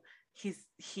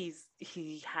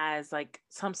 he has like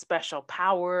some special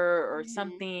power or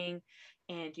something.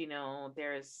 And,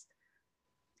 there's,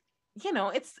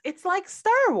 it's like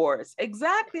Star Wars,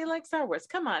 exactly like Star Wars.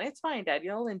 Come on, it's fine, Dad,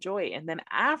 you'll enjoy it. And then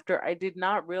after, I did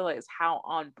not realize how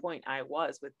on point I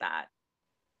was with that.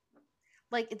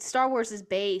 Like, Star Wars is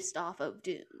based off of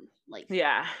Dune. Like,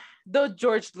 yeah, though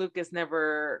George Lucas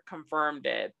never confirmed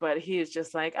it, but he is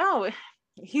just like, oh,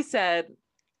 he said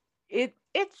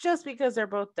it's just because they're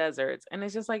both deserts. And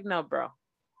it's just like, no, bro,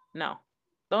 no.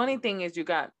 The only thing is you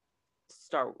got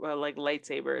like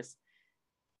lightsabers.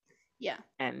 Yeah.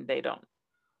 And they don't.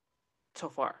 So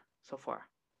far.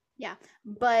 Yeah.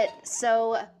 But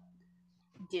so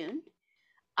Dune,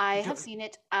 I have seen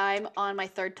it. I'm on my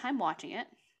third time watching it.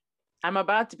 I'm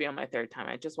about to be on my third time.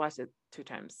 I just watched it 2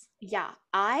 times. Yeah.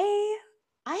 I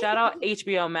shout out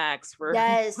HBO Max for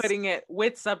putting it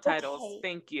with subtitles. Okay.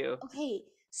 Thank you. Okay.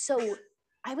 So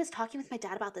I was talking with my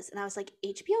dad about this and I was like,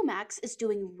 HBO Max is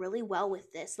doing really well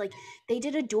with this. Like, they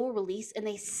did a dual release and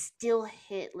they still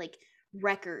hit like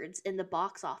records in the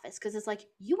box office, because it's like,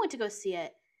 you went to go see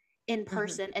it in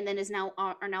person and then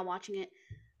are now watching it,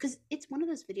 because it's one of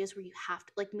those videos where you have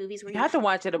to, like, movies where you have to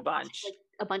watch it a bunch, like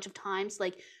a bunch of times,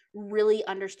 like really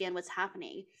understand what's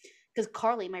happening. Because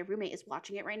Carly, my roommate, is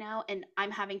watching it right now and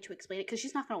I'm having to explain it because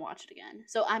she's not going to watch it again,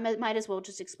 so I might as well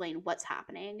just explain what's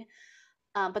happening.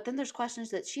 But then there's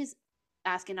questions that she's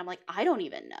asking. I'm like, I don't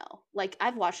even know. Like,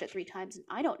 I've watched it 3 times and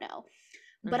I don't know.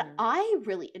 But I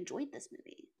really enjoyed this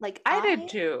movie. Like, I did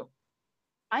too.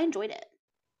 I enjoyed it.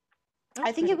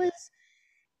 I think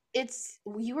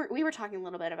we were talking a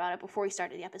little bit about it before we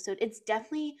started the episode. It's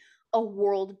definitely a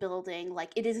world building,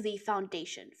 like, it is the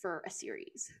foundation for a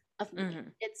series of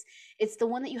movies. It's the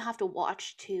one that you have to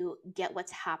watch to get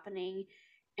what's happening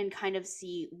and kind of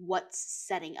see what's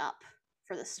setting up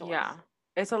for the story. Yeah.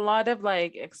 It's a lot of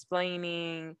like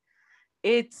explaining.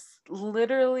 It's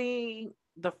literally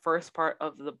the first part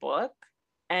of the book,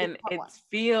 and it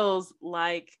feels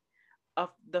like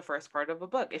the first part of a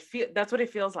book. That's what it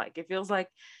feels like. It feels like,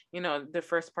 the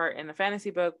first part in a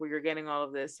fantasy book where you're getting all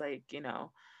of this, like,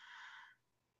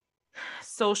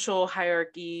 social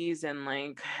hierarchies and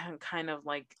like kind of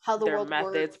like how their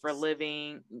methods for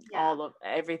living, all of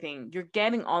everything. You're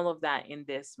getting all of that in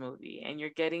this movie, and you're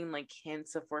getting like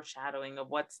hints of foreshadowing of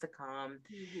what's to come.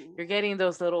 You're getting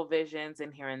those little visions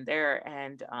in here and there,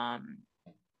 and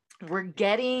we're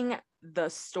getting the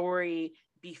story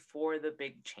before the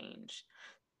big change.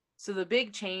 So the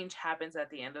big change happens at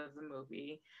the end of the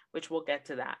movie, which we'll get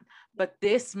to that. But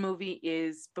this movie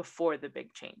is before the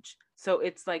big change. So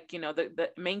it's like, the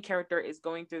main character is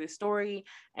going through the story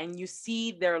and you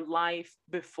see their life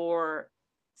before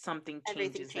something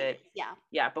changes it. Yeah.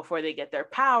 Yeah, before they get their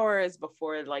powers,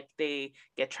 before like they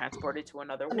get transported to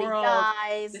another world.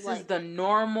 Dies, this is the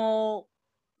normal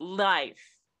life.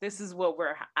 This is what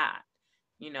we're at.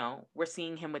 We're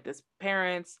seeing him with his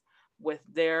parents, with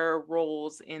their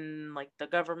roles in like the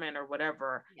government or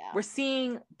whatever. We're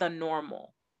seeing the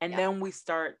normal, and then we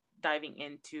start diving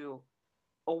into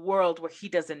a world where he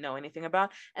doesn't know anything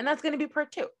about, and that's going to be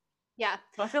part 2. Yeah.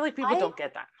 So I feel like people don't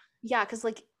get that. Yeah, because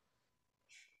like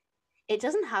it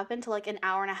doesn't happen till like an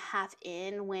hour and a half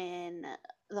in when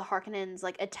the Harkonnens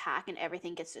like attack and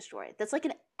everything gets destroyed. That's like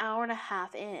an hour and a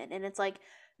half in, and it's like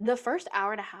the first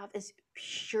hour and a half is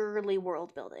purely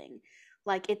world building.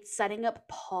 Like it's setting up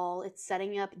Paul, it's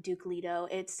setting up Duke Leto,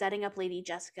 it's setting up Lady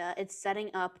Jessica, it's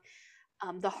setting up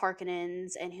the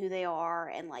Harkonnens and who they are,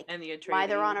 and like And the why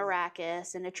they're on Atreides.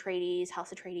 Arrakis and Atreides,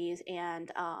 House Atreides,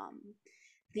 and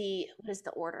the what is the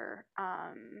order?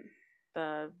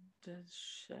 The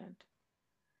shit.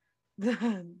 The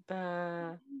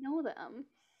I know them.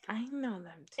 I know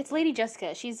them too. It's Lady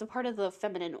Jessica. She's a part of the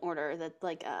feminine order that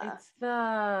like It's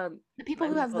the people let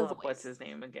who me have pull the up what's voice. his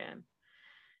name again.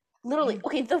 Literally,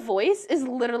 okay, the voice is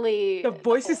literally The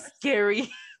voice is scary.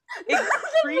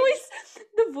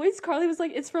 the voice Carly was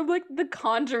like, it's from like The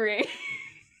Conjuring.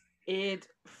 It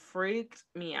freaked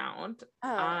me out.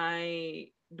 Oh.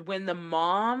 When the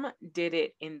mom did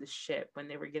it in the ship when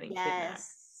they were getting kidnapped,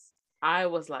 Yes. I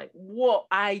was like, whoa,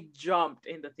 I jumped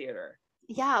in the theater.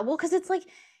 Yeah, well, because it's like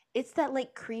it's that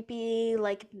like creepy,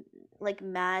 like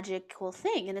magical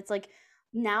thing. And it's like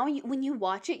now when you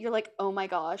watch it, you're like, oh my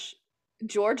gosh,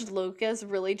 George Lucas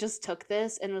really just took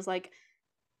this and was like,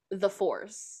 the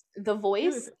Force. The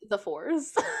voice, Dude, the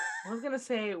Force. I was gonna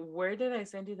say, where did I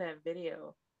send you that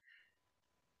video?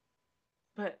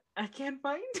 But I can't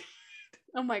find it.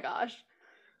 Oh my gosh.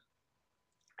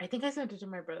 I think I sent it to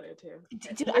my brother too.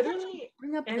 Dude, I have to Literally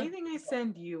bring up anything I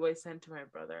send you, I send to my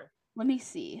brother. Let me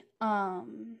see. Fucking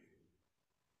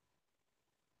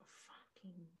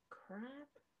crap.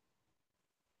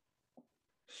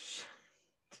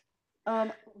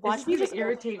 Watch This me is just gonna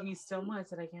irritate me so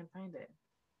much that I can't find it.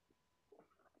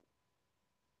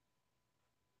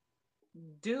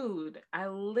 Dude, I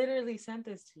literally sent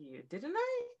this to you, didn't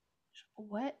I?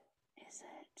 What is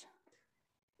it?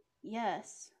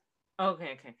 Yes.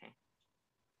 Okay.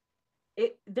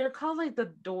 They're called like the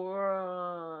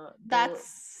Dora.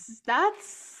 That's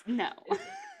no.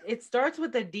 It starts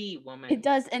with a D, woman. It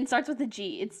does, and starts with a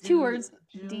G. It's two words.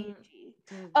 D G.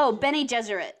 Oh, Bene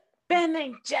Gesserit.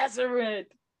 Bene Gesserit.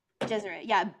 Gesserit.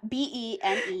 Yeah, Bene.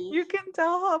 You can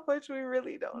tell how much we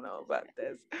really don't know about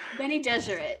this. Bene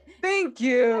Gesserit. Thank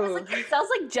you. Like, it sounds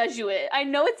like Jesuit. I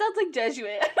know it sounds like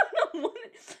Jesuit. I don't know what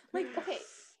like, okay,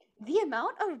 the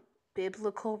amount of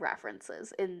biblical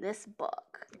references in this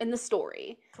book, in the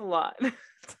story. It's a lot.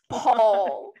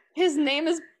 Paul. His name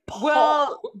is Paul.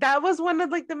 Well, that was one of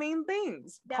like the main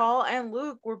things. Yeah. Paul and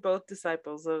Luke were both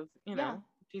disciples of, Yeah.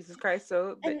 Jesus Christ.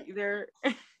 So they're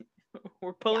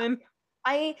we're pulling.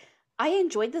 Yeah. I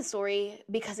enjoyed the story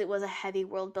because it was a heavy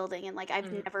world building, and like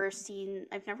I've never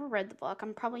read the book.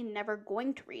 I'm probably never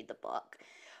going to read the book.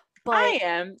 But I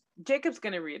am. Jacob's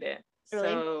gonna read it. really?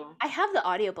 So I have the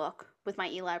audiobook with my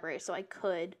e-library, so I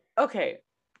could. Okay.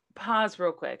 Pause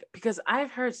real quick because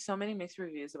I've heard so many mixed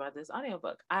reviews about this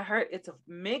audiobook. I heard it's a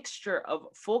mixture of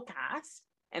full cast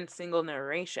and single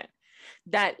narration.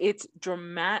 That it's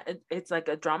like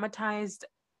a dramatized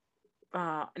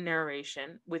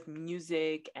narration with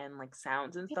music and like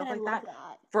sounds and stuff like that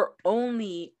for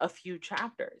only a few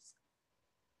chapters.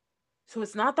 So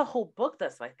it's not the whole book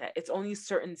that's like that. It's only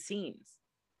certain scenes,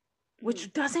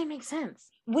 which doesn't make sense.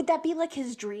 Would that be like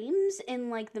his dreams in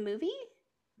like the movie?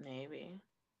 Maybe.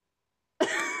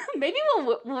 Maybe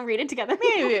we'll read it together.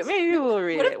 Maybe we'll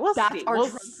read it. We'll see. Our we'll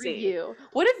drunk see. review.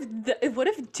 What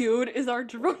if Dune is our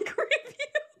drunk review?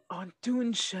 Oh,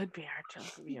 Dune should be our drunk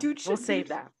review. We'll save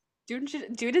that. Dune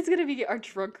is gonna be our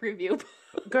drunk review.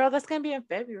 Girl, that's gonna be in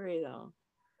February though.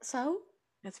 So?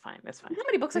 That's fine. How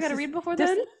many books I gotta read before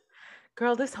then?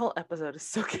 Girl, this whole episode is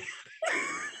so good.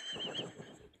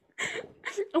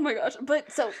 Oh my gosh.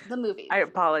 But so the movie. I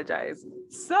apologize.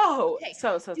 So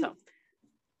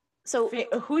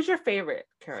who's your favorite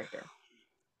character?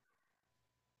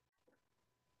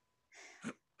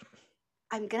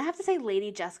 I'm gonna have to say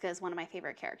Lady Jessica is one of my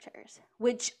favorite characters,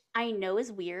 which I know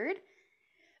is weird,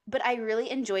 but I really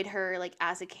enjoyed her like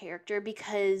as a character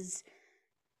because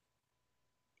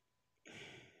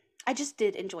I just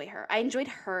did enjoy her. I enjoyed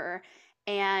her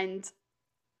and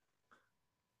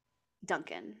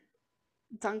Duncan.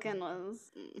 Duncan was.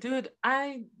 Dude,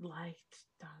 I liked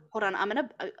Duncan. Hold on, I'm gonna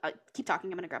keep talking.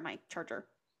 I'm gonna grab my charger.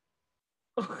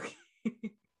 Okay.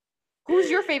 Who's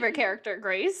your favorite character,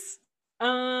 Grace?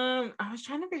 I was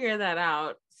trying to figure that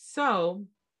out. So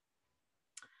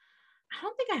I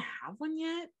don't think I have one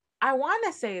yet. I want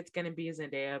to say it's gonna be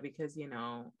Zendaya because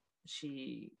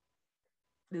she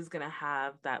is gonna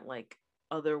have that like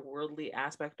otherworldly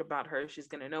aspect about her. She's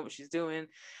gonna know what she's doing.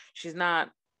 She's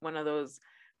not one of those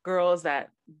girls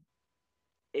that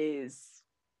is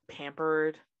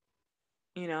pampered,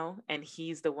 you know, and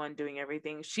he's the one doing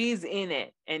everything. She's in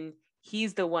it, and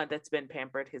he's the one that's been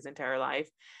pampered his entire life,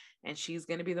 and she's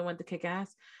gonna be the one to kick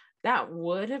ass. That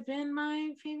would have been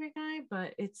my favorite guy,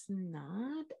 but it's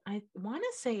not. I want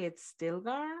to say it's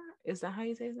Stilgar. Is that how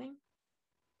you say his name?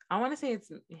 I want to say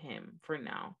it's him for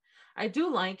now. I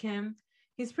do like him.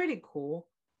 He's pretty cool,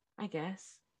 I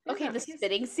guess. Okay, the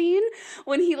spitting scene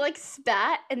when he like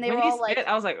spat and they when were he all spit, like,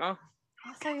 I was like, oh. I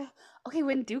was like, okay,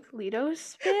 when Duke Leto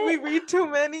spit, We read too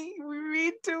many. We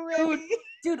read too many.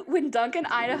 dude, when Duncan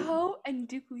Idaho and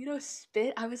Duke Leto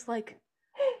spit, I was like,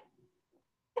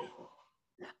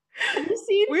 have you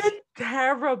seen? We're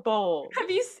terrible.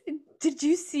 Did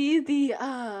you see the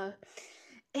I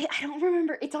don't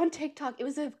remember. It's on TikTok. It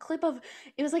was a clip of.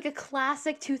 It was like a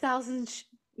classic 2000s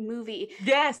movie.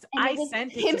 Yes, And I it was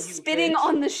sent it him to you. spitting bitch.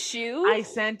 on the shoe. I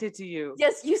sent it to you.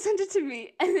 Yes, you sent it to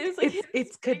me, and it was like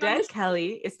it's spitting on the Cadet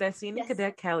Kelly. It's that scene in Yes.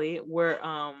 Cadet Kelly where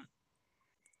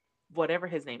whatever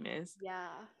his name is Yeah.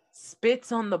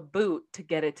 spits on the boot to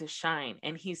get it to shine,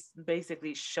 and he's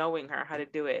basically showing her how to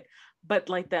do it. But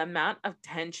like the amount of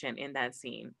tension in that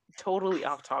scene, totally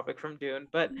off topic from Dune,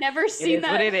 but Never it seen is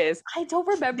that. what it is. I don't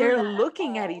remember. They're that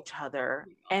looking at all. each other,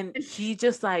 Oh my and God. he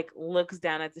just like looks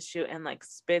down at the shoe and like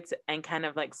spits and kind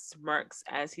of like smirks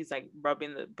as he's like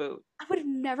rubbing the boot. I would have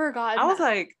never gotten. I was that.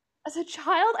 like, as a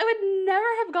child, I would never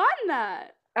have gotten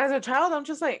that. as a child, I'm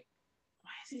just like, why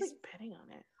is he Like- spitting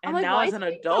on it? I'm And like, now why as is an he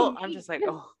being adult, so I'm just like, mean?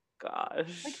 oh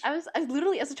gosh. Like I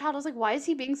literally as a child, I was like, why is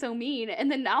he being so mean?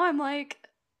 And then now I'm like,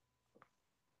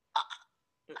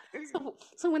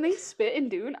 so when they spit in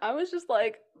Dune, I was just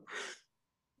like,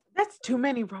 That's too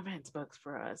many romance books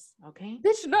for us, okay?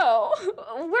 bitch, no.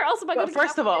 Where else am I going But to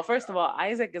first of all,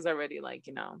 Isaac is already like,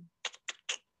 you know,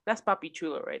 that's Papi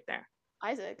Chulo right there.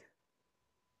 Isaac?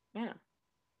 Yeah.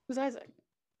 Who's Isaac?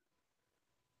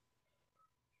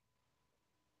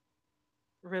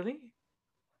 Really?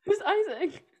 Who's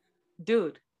Isaac?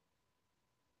 Dude.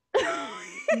 Who's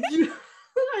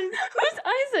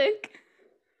Isaac?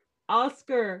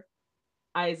 Oscar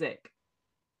Isaac.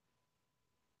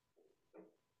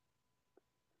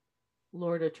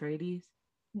 Lord Atreides.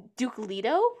 Duke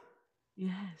Leto?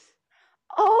 Yes.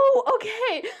 Oh,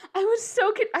 okay. I was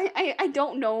so I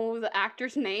don't know the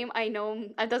actor's name. I know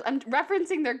I'm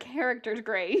referencing their character's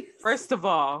grace. First of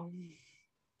all,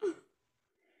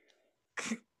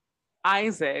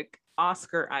 Isaac,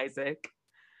 Oscar Isaac,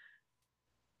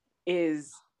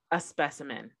 is a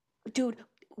specimen. Dude,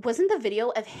 wasn't the video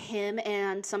of him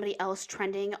and somebody else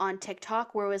trending on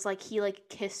TikTok where it was like he like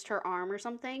kissed her arm or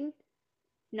something?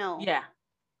 No. Yeah.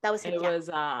 That was him. It yeah. was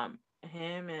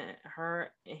him and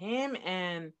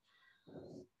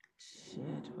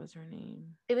shit, what's her name?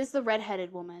 It was the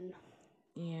redheaded woman.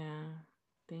 Yeah.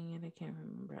 Dang it, I can't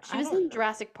remember. She was in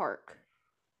Jurassic Park.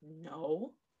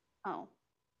 No. Oh.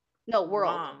 No,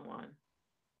 World. Wrong one.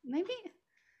 Maybe.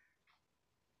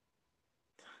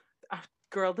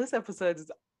 Girl, this episode is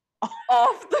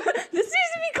Off the this needs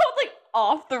to be called like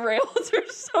off the rails or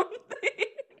something.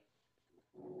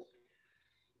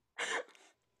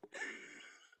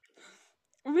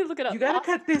 Let me look it up. you gotta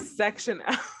cut this section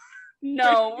out.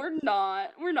 No, we're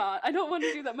not. We're not. I don't want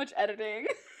to do that much editing.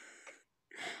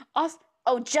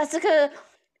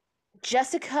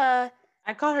 Jessica.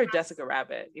 I call her Jessica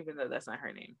Rabbit, even though that's not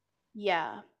her name.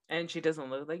 Yeah. And she doesn't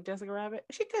look like Jessica Rabbit.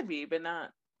 She could be, but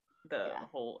not the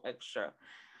whole extra.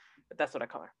 But that's what I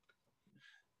call her.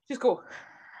 She's cool.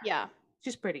 Yeah.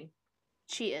 She's pretty.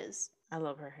 She is. I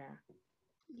love her hair.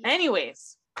 Yeah.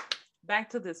 Anyways, back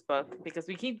to this book because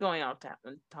we keep going off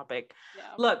topic. Yeah.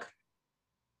 Look,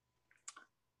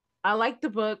 I like the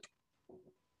book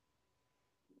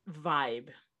vibe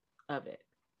of it.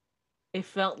 It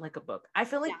felt like a book. I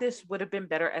feel like this would have been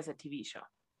better as a TV show.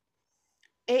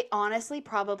 It honestly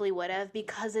probably would have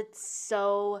because it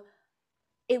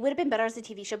would have been better as a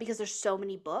TV show because there's so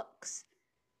many books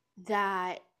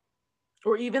that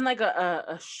or even like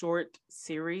a short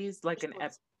series, like an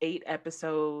 8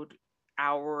 episode,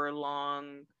 hour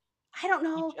long. I don't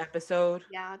know. Each episode.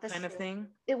 Yeah, that's kind of thing.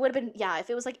 It would have been if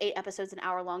it was like 8 episodes an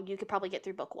hour long, you could probably get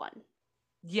through book 1.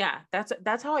 Yeah,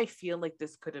 that's how I feel like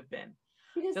this could have been.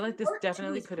 Because I feel like this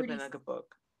definitely could have been like a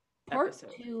book. Part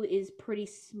episode. 2 is pretty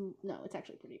no, it's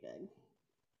actually pretty big.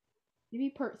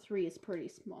 Maybe part 3 is pretty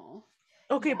small.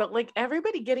 Okay, but like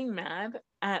everybody getting mad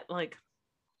at like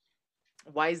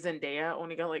why Zendaya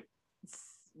only got like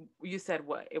you said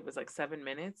what? It was like 7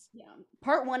 minutes? Yeah.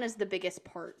 Part 1 is the biggest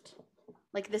part.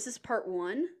 Like this is part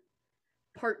 1,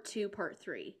 part 2, part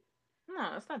 3.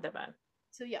 No, it's not that bad.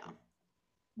 So yeah.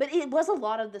 But it was a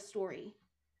lot of the story.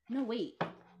 No, wait.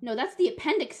 No, that's the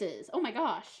appendixes. Oh my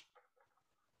gosh.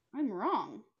 I'm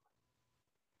wrong.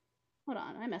 Hold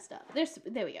on, I messed up.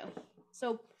 There we go.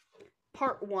 So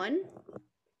part 1,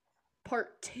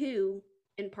 part 2,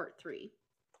 and part 3.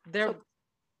 They're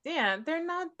they're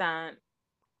not that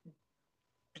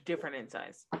different in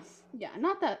size. Yeah,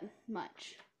 not that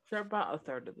much. They're about a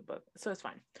third of the book, so it's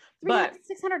fine. But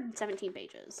 617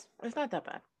 pages. it's not that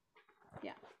bad.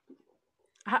 Yeah.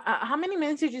 How many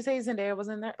minutes did you say Zendaya was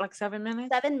in there? Like 7 minutes?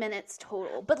 7 minutes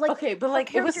total. But like, okay, but her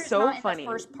like it was character is so not in funny.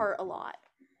 the first part a lot.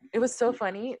 It was so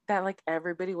funny that like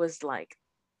everybody was like,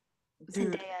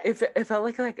 dude, Zendaya. it felt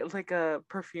like a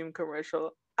perfume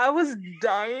commercial. I was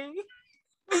dying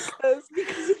because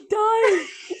it does.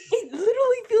 It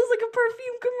literally feels like a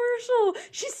perfume commercial.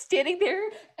 She's standing there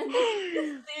and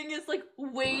the thing is like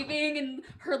waving and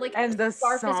her like and the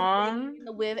scarf is song waving in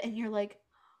the wind and you're like,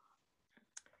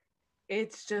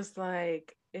 it's just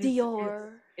like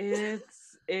Dior.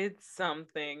 it's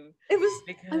something. It was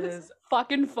because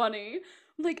fucking funny.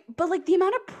 Like, but like the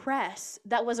amount of press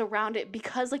that was around it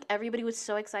because like everybody was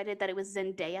so excited that it was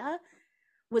Zendaya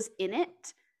was in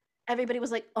it. Everybody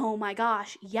was like, "Oh my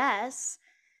gosh, yes!"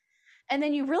 And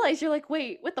then you realize you're like,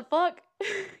 "Wait, what the fuck?"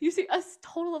 You see a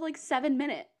total of like 7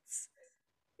 minutes.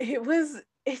 but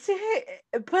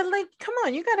like, come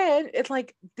on, you gotta. It's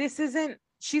like this isn't.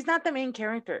 She's not the main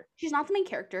character. She's not the main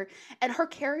character, and her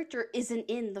character isn't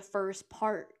in the first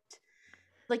part.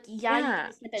 Like, yeah, you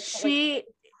get snippets, but, she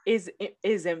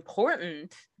is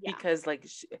important Yeah. because like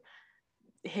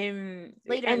him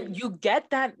Later and you get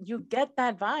that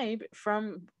vibe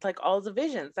from like all the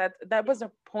visions that was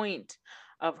a point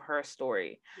of her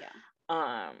story.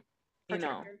 Yeah. You Her know.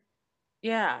 character.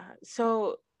 Yeah.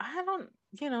 So I don't,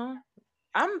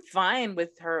 I'm fine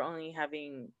with her only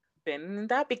having been in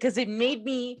that because it made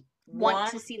me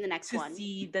want to see the next one.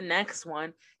 See the next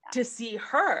one, to see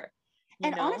her.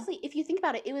 And honestly, if you think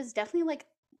about it, it was definitely like,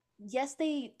 yes,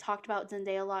 they talked about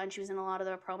Zendaya a lot and she was in a lot of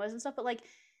their promos and stuff, but like,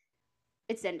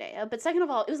 it's Zendaya. But second of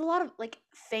all, it was a lot of like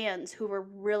fans who were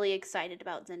really excited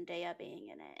about Zendaya being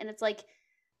in it. And it's like,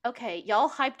 okay, y'all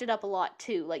hyped it up a lot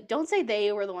too. Like, don't say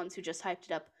they were the ones who just hyped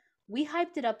it up. We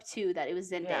hyped it up too that it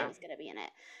was Zendaya was going to be in it.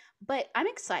 But I'm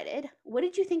excited. What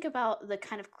did you think about the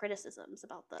kind of criticisms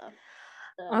about the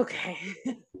Okay.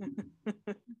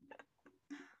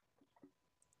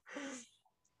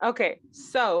 Okay,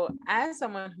 so as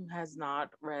someone who has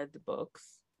not read the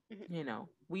books,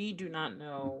 we do not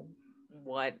know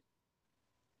what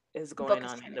is going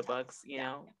on in the books,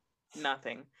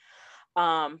 nothing.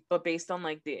 But based on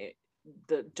like the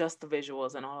just the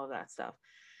visuals and all of that stuff.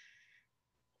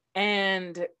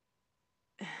 And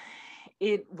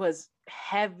it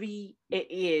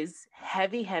is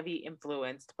heavy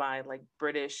influenced by like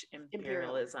British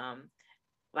imperialism.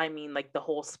 I mean, like the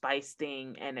whole spice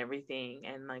thing and everything,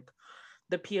 and like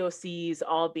the POCs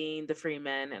all being the free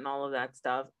men and all of that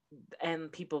stuff, and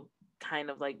people kind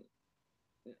of like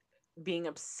being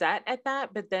upset at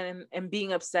that, but then and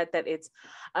being upset that it's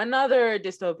another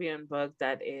dystopian book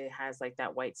that it has like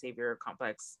that white savior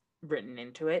complex written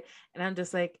into it. And I'm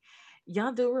just like,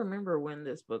 y'all do remember when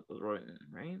this book was written,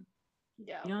 right?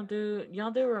 Yeah. Y'all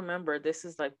do remember this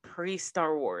is like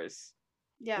pre-Star Wars.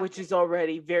 Yeah. Which is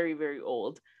already very, very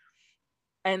old,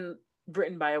 and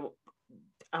written by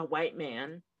a white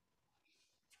man.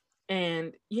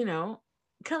 And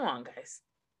come on, guys,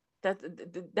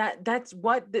 that's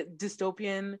what this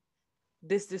dystopian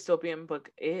book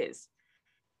is.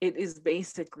 It is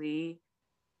basically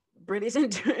British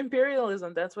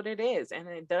imperialism. That's what it is, and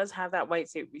it does have that white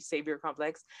savior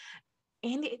complex,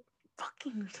 and it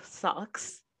fucking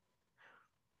sucks.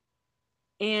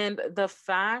 And the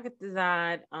fact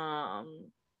that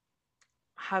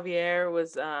Javier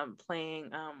was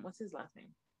playing what's his last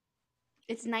name?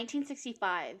 It's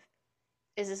 1965.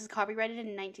 This is copyrighted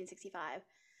in 1965.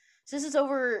 So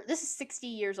this is 60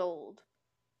 years old.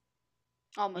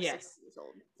 Almost 60 years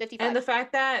old. 55. And the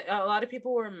fact that a lot of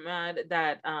people were mad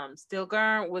that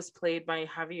Stilgar was played by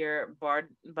Javier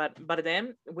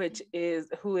Bardem,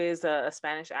 who is a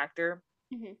Spanish actor.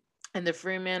 Mm-hmm. And the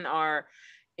Freemen are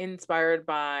inspired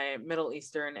by Middle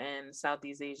Eastern and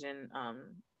Southeast Asian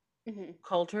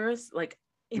cultures, like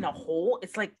in a whole.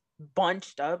 It's like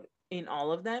bunched up in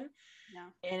all of them,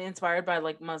 and inspired by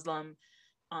like Muslim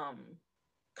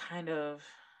kind of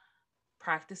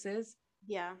practices.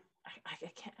 Yeah,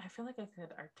 I can't. I feel like I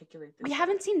could articulate this. We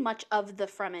haven't seen much of the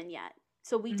Fremen yet,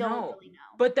 so we don't really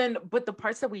know. But the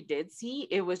parts that we did see,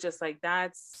 it was just like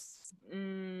that's.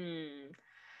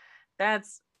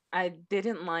 I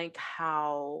didn't like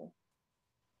how.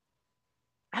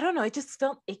 I don't know. It just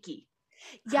felt icky.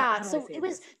 Yeah, so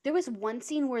there was one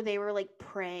scene where they were like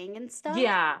praying and stuff.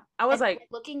 Yeah, I was like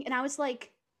looking, and I was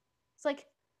like, it's like,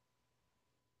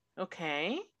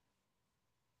 Okay.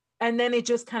 And then it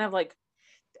just kind of like,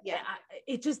 Yeah.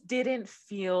 it just didn't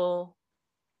feel,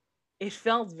 it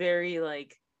felt very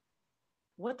like,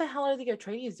 what the hell are the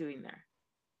Atreides doing there?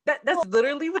 That's Well,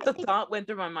 literally what I the think thought went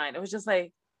through my mind. It was just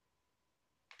like,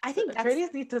 I the think that's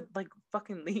Atreides need to like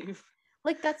fucking leave.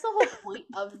 like that's the whole point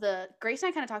of the Grace and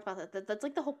I kind of talked about that's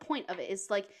like the whole point of it is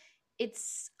like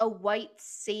it's a white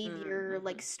savior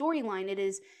like Mm-hmm. storyline. It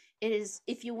is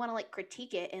if you want to like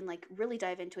critique it and like really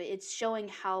dive into it, it's showing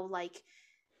how like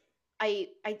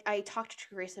I talked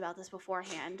to Grace about this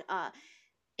beforehand.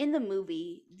 In the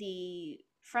movie, the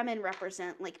Fremen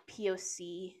represent like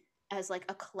POC as like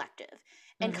a collective,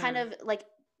 and kind Mm-hmm. of like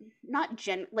not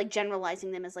like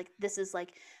generalizing them as like this is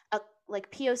like a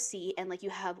like POC, and like you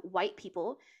have white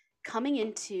people coming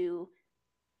into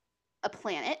a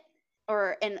planet,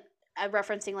 or and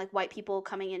referencing like white people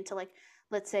coming into like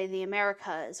let's say the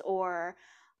Americas, or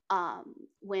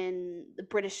when the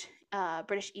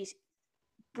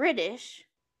British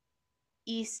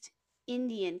East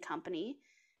Indian Company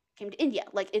came to India.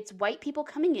 Like it's white people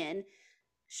coming in,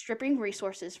 stripping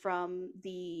resources from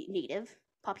the native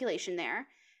population there,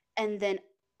 and then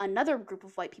another group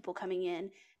of white people coming in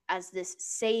as this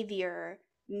savior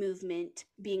movement,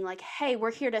 being like, "Hey,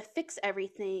 we're here to fix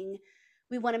everything.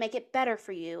 We want to make it better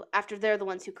for you." After they're the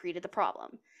ones who created the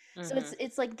problem. So Mm-hmm.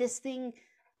 it's like this thing.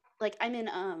 Like I'm in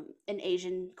an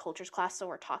Asian cultures class, so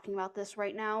we're talking about this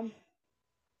right now,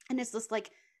 and it's this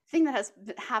like thing that has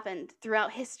happened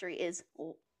throughout history is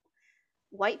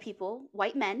white people,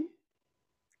 white men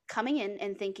coming in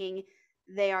and thinking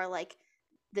they are like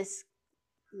this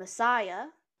messiah,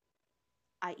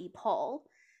 i.e. Paul,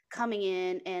 coming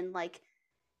in and like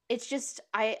it's just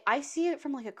I see it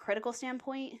from like a critical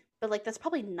standpoint, but like that's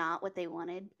probably not what they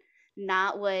wanted,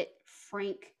 not what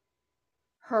Frank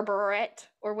Herbert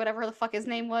or whatever the fuck his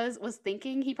name was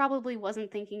thinking. He probably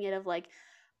wasn't thinking it of like,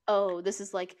 oh, this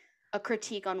is like a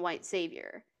critique on white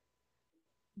savior.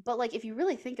 But like if you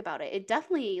really think about it, it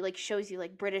definitely like shows you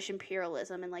like British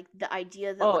imperialism and like the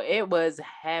idea that Oh, like it was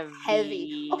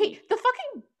heavy. Okay, heavy. the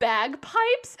fucking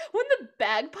bagpipes. When the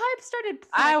bagpipes started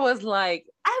I playing, was like,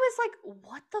 I was like,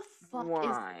 "What the fuck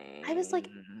is?" I was like,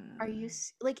 why? "Are you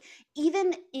like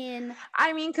even in?"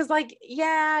 I mean, because like,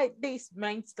 yeah, they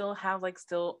might still have like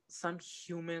still some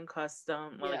human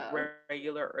custom, like Yeah.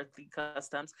 regular earthly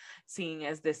customs, seeing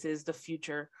as this is the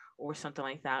future or something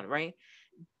like that, right?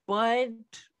 But,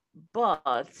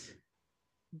 but,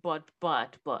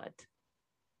 but,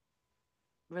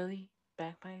 really,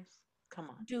 bagpipes? Come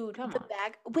on, Dude, come the on.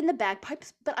 bag when the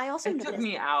bagpipes, but I also It took noticed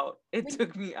me out. It when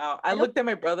took me out. I I don't looked at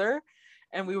my brother,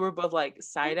 and we were both like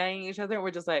side eyeing each other. And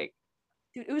we're just like,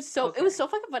 dude, it okay, was so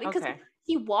fucking funny because okay.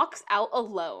 he walks out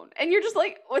alone and you're just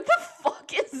like, what the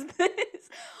fuck is this?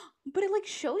 But it like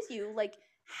shows you like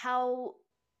how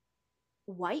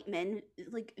white men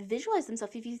like visualize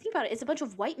themselves. If you think about it, it's a bunch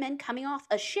of white men coming off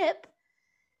a ship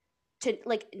to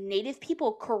like native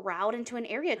people corralled into an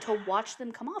area to watch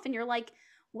them come off, and you're like,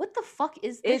 what the fuck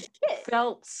is this It shit?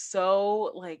 felt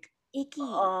so like, Icky.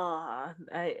 uh,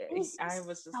 I, It was I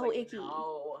was just so like, icky.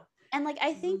 no, And like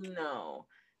I think no,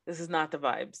 this is not the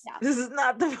vibes. yeah. This is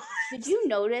not the Did vibes. you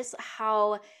notice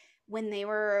how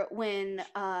when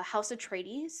House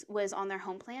Atreides was on their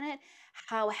home planet,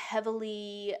 how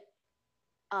heavily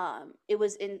it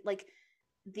was in like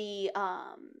the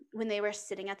when they were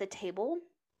sitting at the table,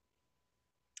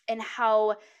 and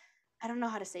how I don't know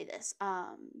how to say this.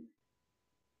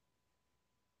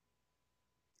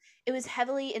 It was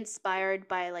heavily inspired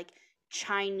by like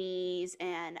Chinese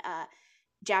and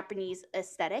Japanese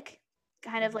aesthetic,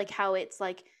 kind of like how it's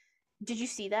like. Did you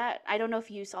see that? I don't know if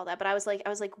you saw that, but I was like,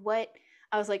 what?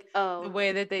 I was like, The oh,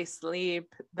 way that they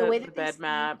sleep, the way the that they bed sleep. I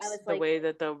maps, was the like, way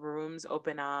that the rooms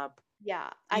open up, yeah,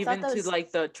 I thought even that to was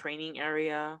like the training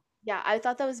area. yeah, I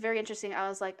thought that was very interesting. I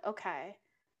was like, okay.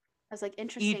 I was like,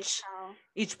 interesting Each how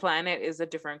each planet is a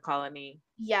different colony.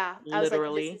 yeah, I was like, this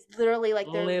Literally, is literally like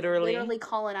they're literally. literally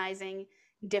colonizing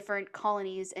different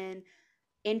colonies and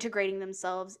integrating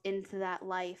themselves into that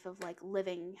life of like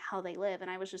living how they live.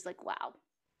 And I was just like, wow,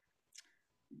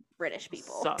 British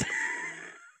people. Sucks.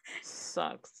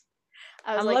 Sucks.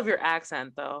 I I was like, love your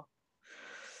accent though.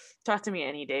 Talk to me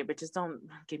any day, but just don't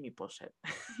give me bullshit.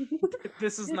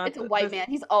 This is not it's a white this. man.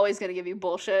 He's always gonna give you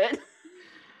bullshit.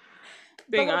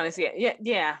 But Being like, honest,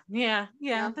 yeah.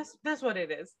 yeah, That's what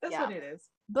it is. That's yeah. what it is.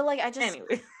 But like,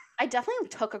 Anyway, I definitely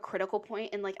took a critical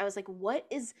point and like I was like, what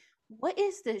is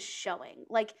this showing?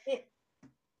 Like it,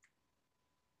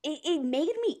 it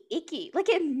made me icky. Like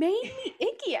it made me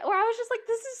icky. Where I was just like,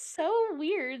 this is so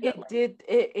weird. That It did.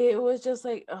 It was just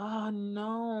like, oh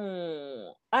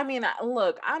no. I mean,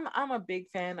 look, I'm a big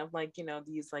fan of like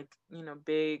these like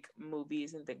big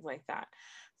movies and things like that.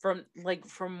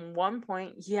 From one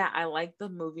point, yeah, I liked the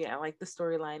movie. I liked the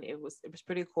storyline. It was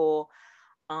pretty cool.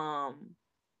 Um,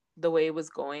 the way it was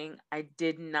going, I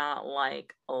did not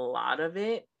like a lot of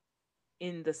it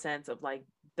in the sense of like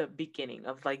the beginning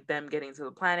of like them getting to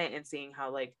the planet and seeing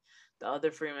how like the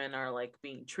other Freemen are like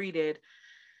being treated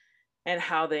and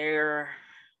how it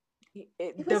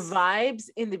the was vibes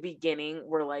in the beginning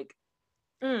were like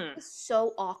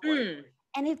so awkward. mm.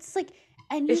 And it's like,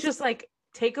 and It's just like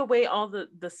take away all the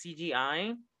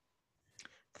CGI,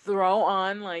 throw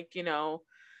on like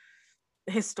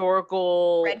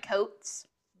historical, red coats.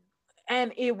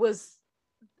 and it was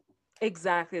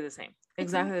exactly the same, It's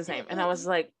exactly the same, and I was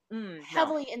like no.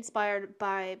 heavily inspired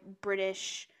by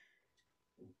British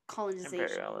colonization and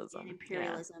Imperialism, yeah,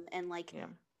 imperialism. And like, yeah.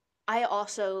 I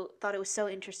also thought it was so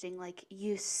interesting. Like,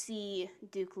 you see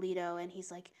Duke Leto, and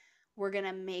he's like, we're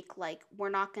gonna make like, we're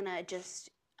not gonna just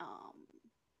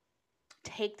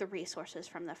take the resources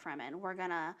from the Fremen. We're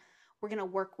gonna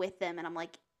work with them. And I'm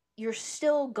like, you're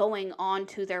still going on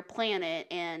to their planet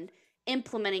and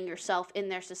implementing yourself in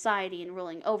their society and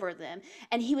ruling over them.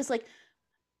 And he was like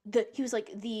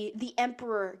the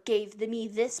emperor gave me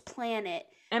this planet.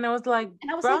 And I was like,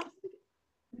 And I was bro, like,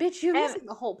 bitch, you're and missing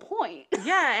the whole point.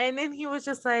 yeah, and then he was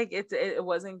just like, it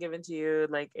wasn't given to you,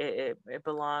 like it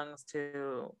belongs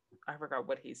to, I forgot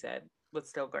what he said, what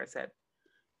Stilgar said.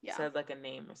 Yeah. Said like a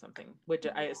name or something, which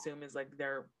I Yeah. assume is like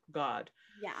their god.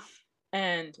 Yeah.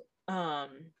 And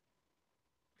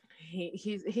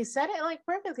he said it like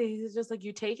perfectly. He's just like,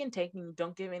 you take and take and you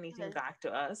don't give anything back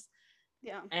to us.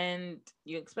 Yeah. And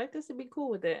you expect us to be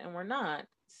cool with it, and we're not.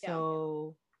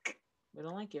 So we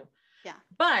don't like you. Yeah.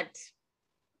 But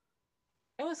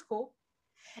it was cool.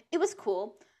 It was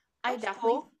cool. I definitely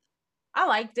cool. I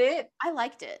liked it. I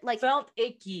liked it. Like, felt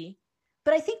icky.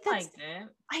 But I think that's Liked it.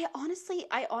 I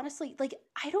honestly like,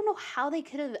 I don't know how they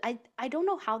could have I don't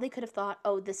know how they could have thought,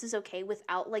 oh, this is okay,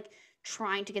 without like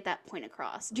trying to get that point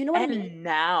across. Do you know what I mean? And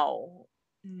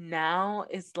now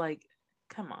it's like,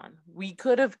 come on, we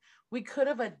could have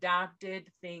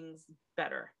adapted things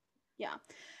better. Yeah.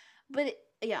 But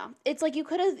yeah, it's like, you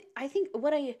could have, I think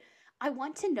what I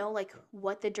want to know, like,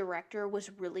 what the director was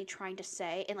really trying to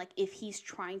say, and like if he's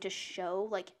trying to show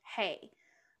like, hey,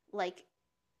 like,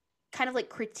 kind of like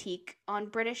critique on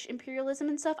British imperialism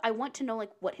and stuff. I want to know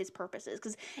like what his purpose is,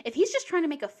 because if he's just trying to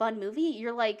make a fun movie,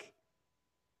 you're like,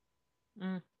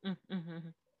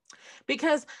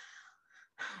 because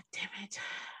damn it,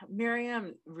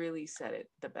 Miriam really said it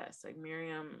the best. Like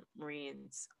Miriam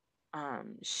Reed's,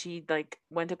 she like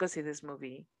went to go see this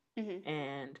movie,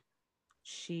 and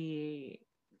she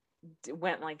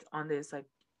went like on this like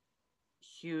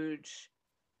huge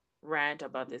rant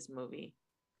about this movie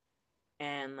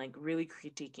and like really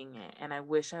critiquing it. And I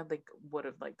wish I like would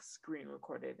have like screen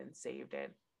recorded and saved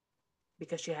it,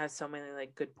 because she has so many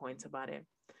like good points about it.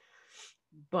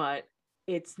 But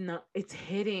it's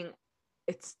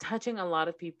touching a lot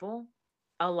of people,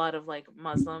 a lot of like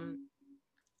Muslim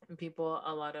people,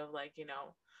 a lot of like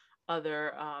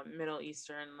other Middle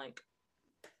Eastern like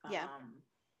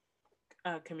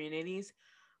communities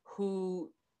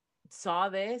who saw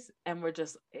this and were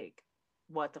just like,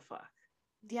 what the fuck.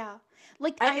 Yeah.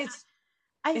 Like, and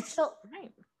I it's felt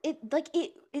right.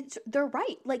 It's they're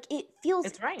right. Like, it feels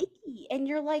It's right. icky, and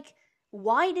you're like,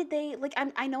 why did they, like,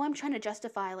 I know I'm trying to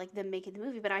justify like them making the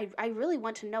movie, but I really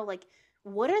want to know, like,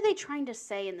 what are they trying to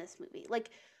say in this movie? Like,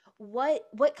 what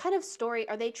kind of story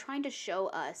are they trying to show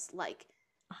us? Like,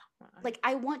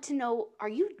 I want to know, are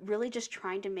you really just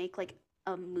trying to make like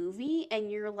a movie,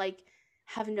 and you're like,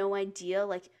 have no idea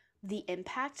like the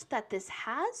impact that this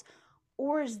has?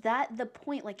 Or is that the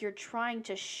point? Like, you're trying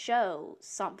to show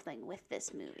something with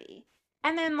this movie.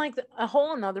 And then like a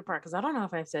whole another part, because I don't know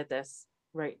if I said this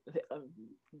right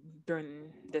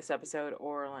during this episode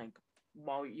or like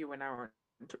while you and I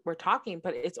were talking,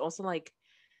 but it's also like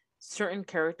certain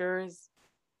characters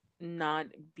not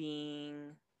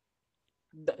being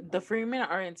the Freemen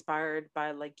are inspired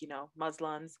by like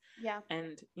Muslims,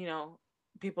 and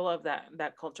people of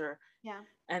that culture,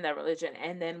 and that religion,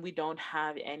 and then we don't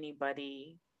have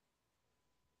anybody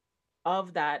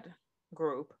of that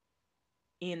group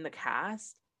in the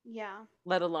cast,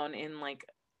 let alone in like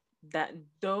that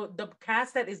the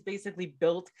cast that is basically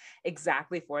built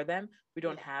exactly for them. We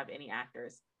don't have any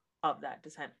actors of that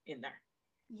descent in there.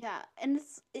 And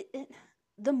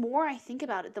the more I think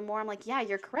about it, the more I'm like, yeah,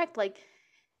 you're correct. Like,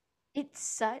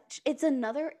 it's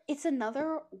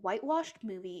another whitewashed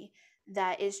movie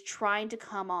that is trying to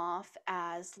come off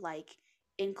as like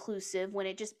inclusive when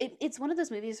it's one of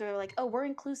those movies where like, oh, we're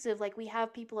inclusive, like we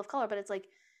have people of color, but it's like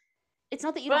it's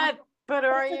not that you don't have, but but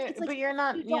are it's like you? it's like But you're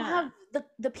not. you don't Yeah. have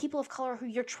the people of color who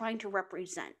you're trying to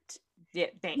represent. Yeah.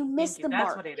 You miss Thank you. the That's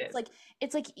mark. what it is.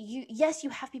 It's like you, yes, you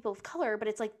have people of color, but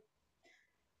it's like,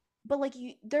 but like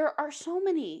you, there are so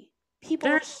many people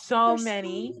There's so there's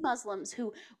many. Muslims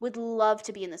who would love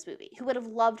to be in this movie, who would have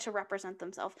loved to represent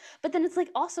themselves. But then it's like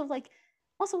also like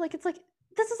it's like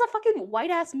this is a fucking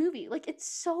white ass movie. Like it's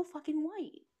so fucking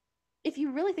white. If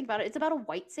you really think about it, it's about a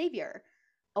white savior,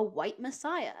 a white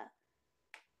messiah.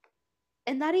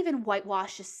 And that even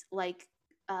whitewashes like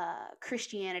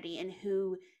Christianity and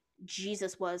who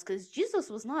Jesus was, because Jesus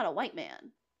was not a white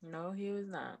man. No, he was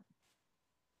not.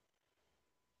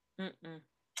 Mm-mm.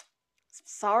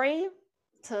 Sorry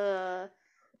to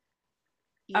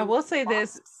I you. will say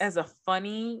this Fox. as a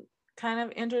funny kind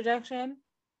of interjection.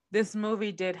 This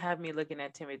movie did have me looking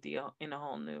at Timothy in a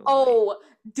whole new way. Oh,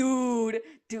 dude.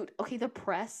 Okay, the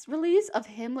press release of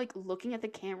him like looking at the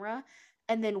camera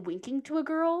and then winking to a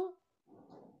girl.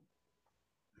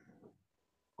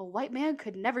 A white man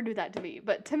could never do that to me,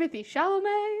 but Timothy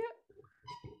Chalamet.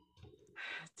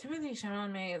 Timothy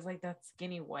Chalamet is like that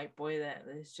skinny white boy that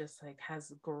is just like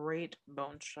has great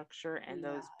bone structure and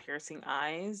those piercing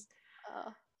eyes.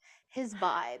 His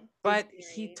vibe. But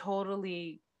he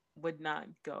totally would not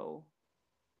go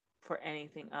for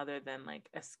anything other than like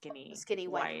a skinny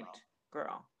white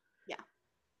girl. Yeah.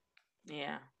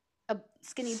 Yeah. A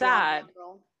skinny sad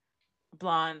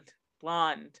blonde girl.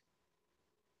 Blonde.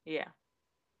 Yeah.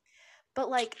 But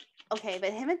like, okay,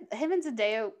 but him and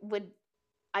Zendaya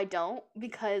I don't,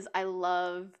 because I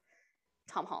love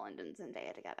Tom Holland and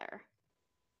Zendaya together.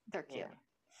 They're cute.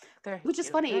 Yeah. Which is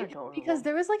funny because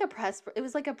there was like a press. It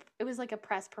was like a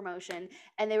press promotion,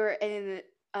 and they were in.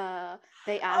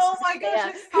 They asked. Oh my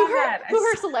gosh! Who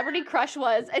her celebrity crush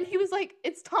was, and he was like,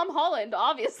 "It's Tom Holland,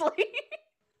 obviously."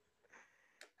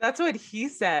 That's what he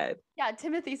said. Yeah,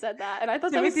 Timothy said that, and I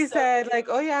thought Timothy said cute. like,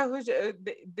 "Oh yeah, who's your?"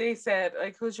 They said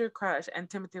like, "Who's your crush?" And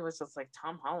Timothy was just like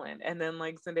Tom Holland, and then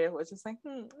like Zendaya was just like,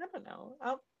 I don't know.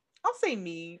 I'll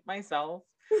say myself.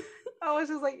 I was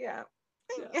just like, yeah.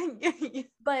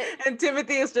 But and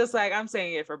Timothy is just like, I'm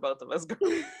saying it for both of us.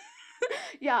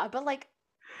 Yeah, but like,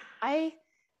 I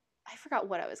forgot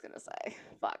what I was gonna say.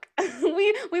 Fuck.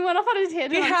 we went off on a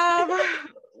tangent.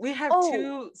 We have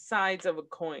two sides of a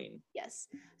coin. Yes.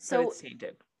 So it's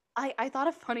tainted. I thought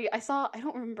of funny. I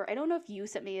don't remember. I don't know if you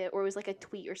sent me it or it was like a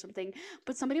tweet or something,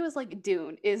 but somebody was like,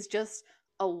 Dune is just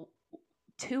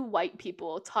two white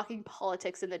people talking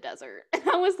politics in the desert. And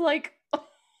I was like,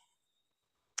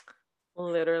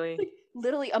 literally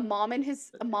a mom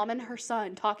and her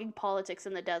son talking politics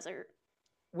in the desert.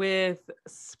 With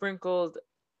sprinkled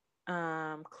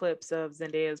clips of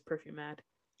Zendaya's Perfume ad.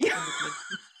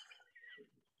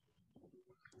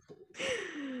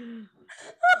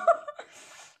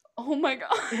 Oh my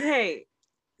god. Hey.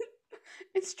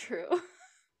 It's true.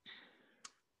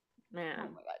 Man. Oh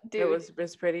my god, dude. It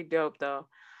was pretty dope though.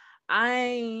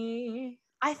 I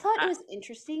thought it was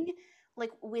interesting,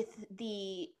 like with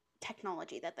the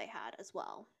technology that they had as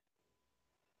well.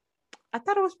 I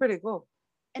thought it was pretty cool.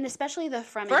 And especially the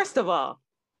First of all,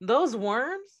 those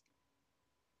worms,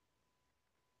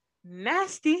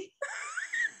 nasty.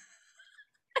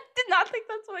 I did not think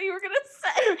that's what you were gonna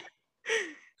say.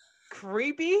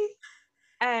 Creepy.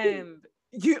 And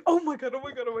oh my god,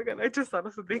 I just thought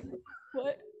of something.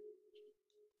 What?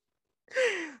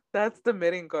 That's the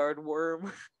Midgard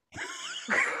worm.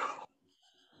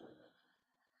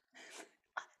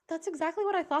 That's exactly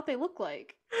what I thought they looked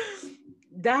like.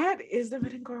 That is the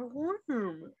Midgard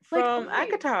worm from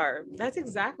Akatar. That's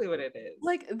exactly what it is.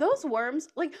 Like those worms,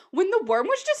 like when the worm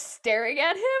was just staring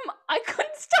at him, I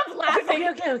couldn't stop laughing.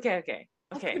 Okay.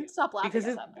 I couldn't stop laughing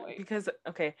at that point. Because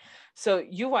so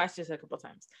you watched this a couple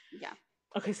times. Yeah.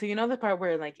 Okay, so you know the part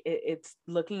where like it's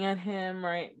looking at him,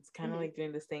 right? It's kind of like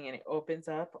doing this thing, and it opens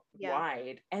up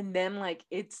wide, and then like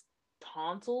it's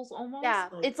tonsils almost. Yeah,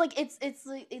 it's like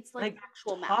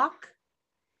actual talk. mouth.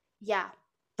 Yeah.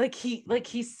 Like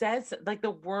he says like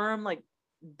the worm like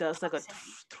does like a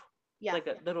like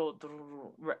a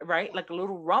little right like a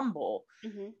little rumble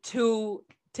to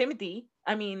Timothy.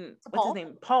 I mean, what's his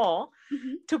name? Paul.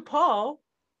 To Paul.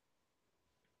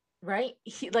 Right?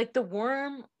 He like the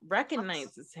worm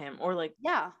recognizes him or like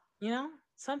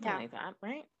something like that,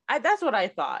 right? That's what I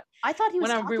thought. I thought he was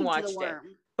when I talking rewatched to the worm.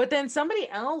 it. But then somebody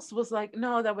else was like,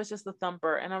 no, that was just the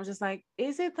thumper. And I was just like,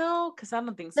 is it though? Because I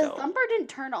don't think so. The thumper didn't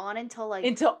turn on until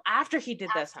after he did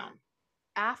that sound.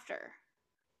 After.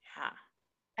 Yeah.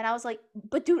 And I was like,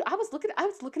 but dude, I was looking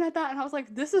at that and I was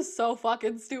like, this is so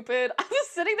fucking stupid. I was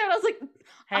sitting there and I was like,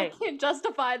 I Hey, can't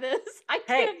justify this. I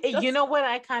hey, can't you know what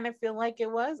I kind of feel like it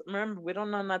was? Remember, we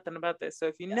don't know nothing about this. So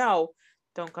if you know,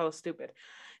 don't call us stupid.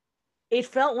 It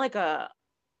felt like a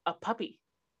puppy.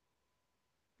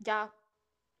 Yeah.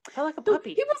 Felt like a Dude,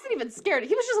 puppy. he wasn't even scared.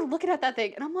 He was just looking at that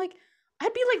thing. And I'm like,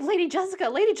 I'd be like Lady Jessica.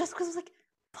 Lady Jessica was like,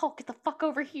 Paul, get the fuck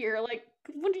over here. Like,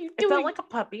 what are you It felt doing? like a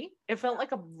puppy. It felt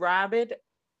like a rabid,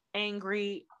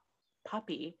 angry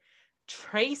puppy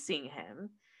tracing him,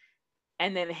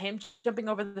 and then him jumping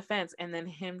over the fence, and then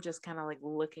him just kind of like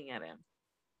looking at him.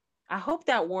 I hope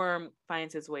that worm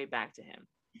finds its way back to him.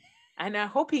 And I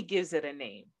hope he gives it a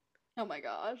name. Oh my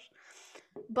gosh.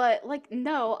 But like,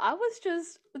 no, I was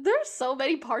just, there's so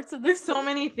many parts of this. There's so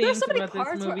many There's things so many about this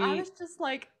parts where I movie. was just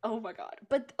like, oh my god.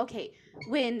 But okay,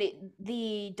 when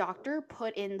the doctor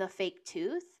put in the fake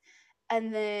tooth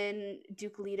and then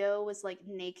Duke Leto was like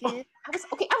naked,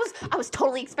 I was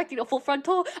totally expecting a full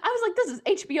frontal. I was like, this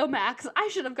is HBO Max. I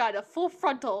should have gotten a full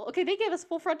frontal. Okay, they gave us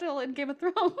full frontal in Game of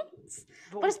Thrones.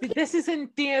 But it's This is in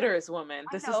theaters, woman.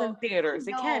 This is in theaters.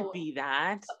 It can't know. be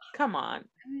that. Come on.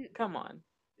 Come on.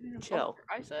 Chill.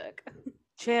 Isaac.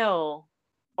 Chill.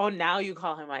 Oh, now you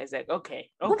call him Isaac.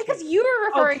 Okay. Well, Okay. because you were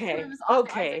referring to Okay. him as Uncle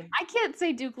Okay. Isaac. I can't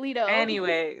say Duke Leto.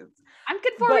 Anyways, I'm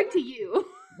conforming but- to you.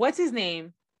 what's his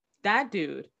name? That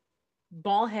dude.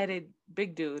 Bald-headed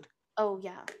big dude. Oh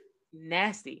yeah.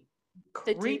 Nasty.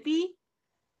 The dude- Creepy.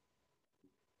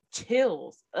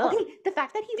 Chills. Ugh. Okay, the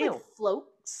fact that he like Ew.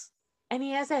 floats. And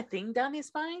he has that thing down his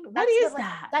spine. What That's is the, like,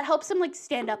 that? That helps him like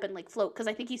stand up and like float because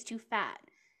I think he's too fat.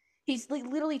 He's like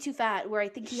literally too fat. Where I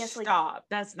think he has to like. Stop.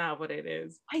 That's not what it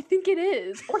is. I think it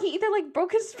is, or he either like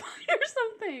broke his spine or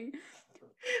something.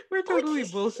 We're totally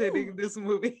he's bullshitting huge. this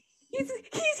movie. He's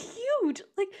huge.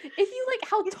 Like if you like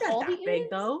how He's tall not he that big is.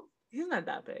 though. He's not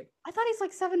that big. I thought he's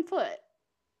like 7 foot.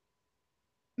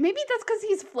 Maybe that's because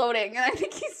he's floating, and I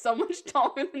think he's so much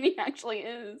taller than he actually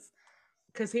is.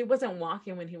 Because he wasn't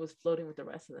walking when he was floating with the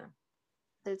rest of them.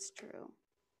 That's true.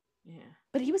 Yeah.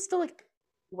 But he was still like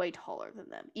way taller than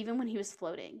them. Even when he was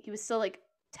floating, he was still like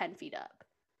 10 feet up.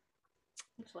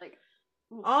 It's like,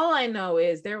 oof. All I know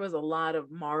is there was a lot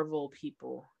of Marvel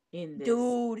people in this.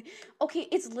 Dude. Okay,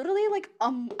 it's literally like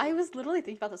I was literally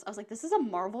thinking about this. I was like, this is a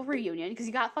Marvel reunion because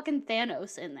you got fucking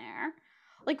Thanos in there.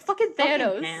 Like fucking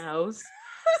Thanos. Fucking Thanos.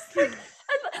 I was like,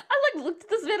 I like looked at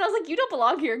this man. I was like, you don't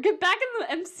belong here. Get back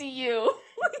in the MCU.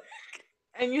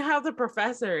 And you have the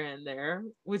professor in there,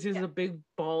 which is Yeah. a big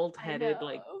bald-headed I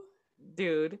like know.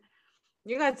 dude.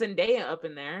 You got Zendaya up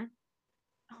in there.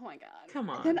 Oh my god. Come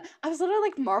And then on. I was literally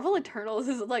like, Marvel Eternals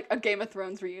is like a Game of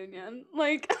Thrones reunion.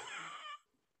 Like,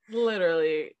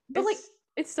 Literally. but like,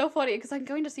 it's so funny because I'm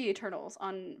going to see Eternals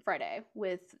on Friday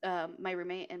with my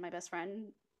roommate and my best friend.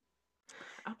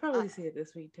 I'll probably see it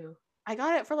this week too. I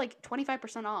got it for like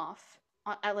 25% off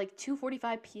at like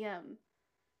 2:45 p.m.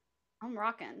 I'm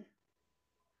rocking.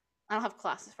 I don't have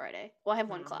classes Friday. Well, I have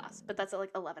one class, but that's at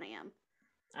like 11 a.m.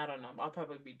 I don't know. I'll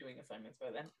probably be doing assignments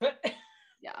by then. But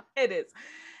Yeah. it is.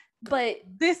 But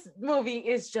This movie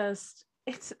is just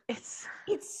it's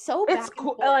so back it's and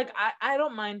cool. forth. Like I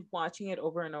don't mind watching it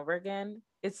over and over again.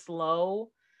 It's slow.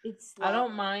 It's I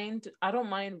don't mind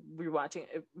rewatching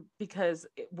it because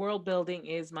world building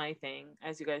is my thing,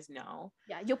 as you guys know.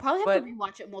 Yeah, you'll probably have But to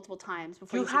rewatch it multiple times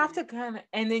before You see have the to kind of,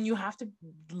 and then you have to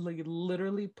like,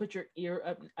 literally put your ear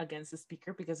up against the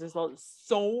speaker because there's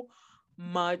so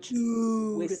much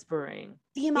Dude. whispering.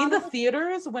 The In amount the of like,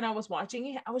 theaters, when I was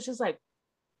watching it, I was just like,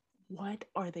 what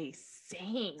are they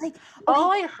saying? like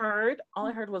all okay,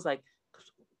 I heard was like,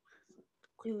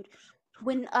 dude,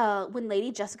 when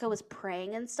Lady Jessica was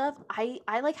praying and stuff, I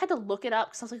like had to look it up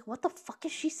because I was like, what the fuck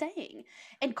is she saying?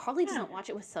 And Carly doesn't Yeah. watch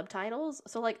it with subtitles,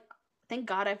 so like, thank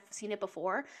God I've seen it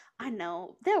before. I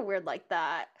know they're weird like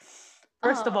that.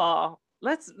 First of all,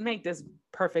 let's make this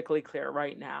perfectly clear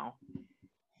right now.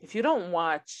 If you don't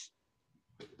watch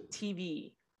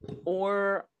TV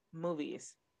or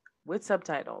movies with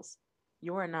subtitles,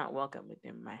 you are not welcome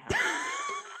within my house.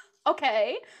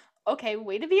 okay,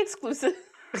 way to be exclusive.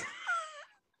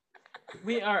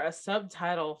 We are a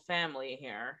subtitle family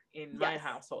here in my Yes.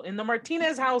 household. In the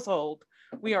Martinez household,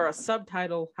 we are a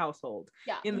subtitle household.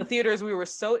 Yeah. In the theaters, we were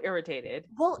so irritated.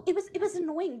 Well, it was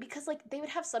annoying because like they would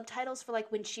have subtitles for like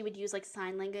when she would use like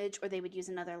sign language or they would use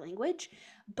another language,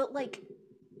 but like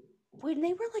when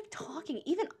they were like talking,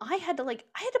 even I had to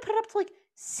put it up to like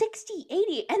 60,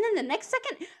 80, and then the next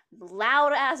second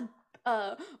loud ass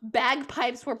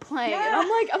bagpipes were playing. And I'm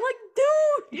like,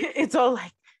 dude, It's all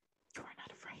like, you are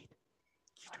not afraid.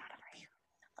 you are not afraid.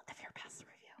 Let the fear pass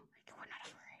through you. You are not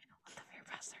afraid. Let the fear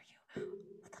pass through you.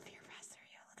 Let the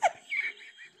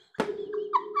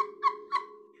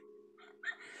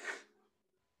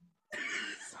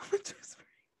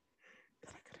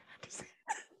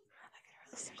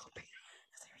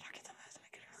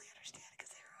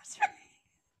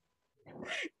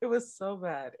was so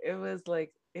bad. It was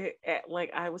like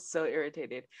like I was so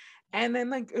irritated, and then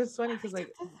like it was funny because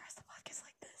like, the rest of the podcast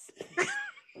like this.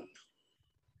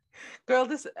 girl,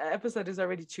 this episode is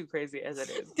already too crazy as it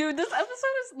is. Dude, this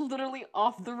episode is literally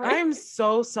off the rails. I'm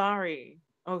so sorry.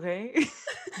 Okay,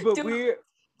 but Dude,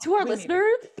 to our we need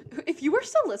listeners, if you are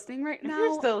still listening right if now,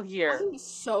 you're still here, I'm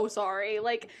so sorry.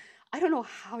 Like, I don't know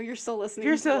how you're still listening. if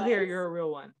you're to still us. here, you're a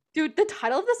real one. Dude, the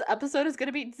title of this episode is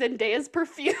gonna be Zendaya's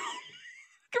Perfume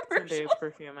commercial. Zenday's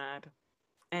perfume ad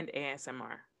and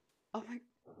ASMR. Oh my,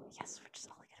 yes, we're just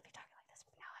only gonna be talking like this,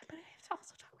 but now I'm gonna have to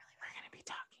also talk really We're gonna be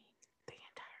talking the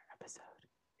entire episode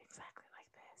exactly like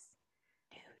this.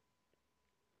 dude.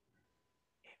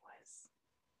 It was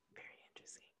very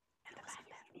interesting. And the fact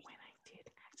that when I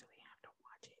did actually have to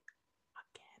watch it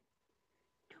again,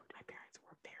 dude, my parents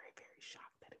were very, very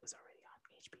shocked that it was already on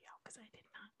HBO because I did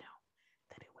not know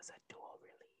that it was a dual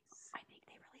release. I think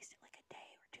they released it like a day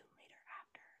or two later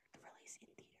after the release in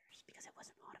theaters because it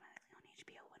wasn't automatically on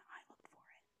HBO when I looked for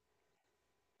it.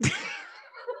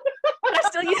 But I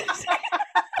still use it.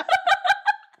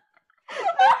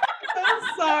 I'm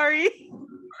sorry.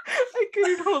 I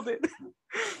couldn't hold it.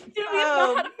 Dude, we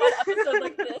have not had a fun episode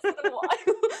like this in a while.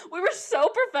 We were so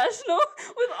professional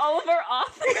with all of our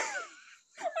authors.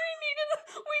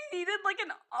 We needed like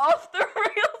an off the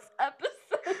rails episode.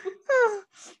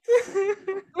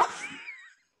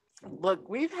 Look,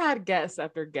 we've had guests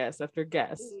after guests after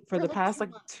guests Dude, for the like past 2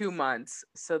 like 2 months.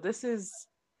 So this is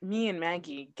me and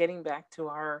Maggie getting back to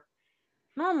our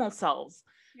normal selves.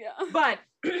 Yeah. But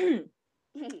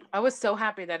I was so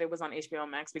happy that it was on HBO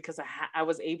Max because I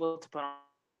was able to put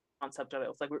on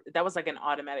subtitles. Like that was like an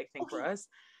automatic thing for us.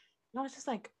 And I was just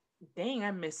like, dang,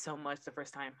 I missed so much the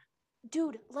first time.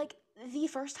 Dude, like the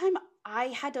first time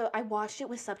I watched it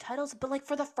with subtitles, but like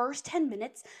for the first 10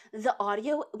 minutes, the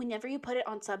audio, whenever you put it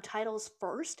on subtitles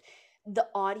first, the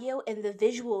audio and the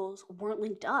visuals weren't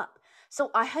linked up.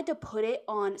 So I had to put it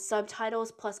on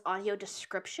subtitles plus audio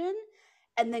description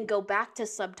and then go back to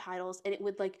subtitles and it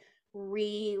would like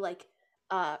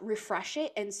refresh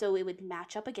it and so it would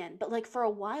match up again. But like for a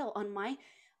while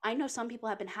I know some people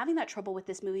have been having that trouble with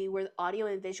this movie where the audio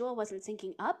and visual wasn't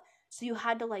syncing up. So you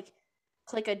had to like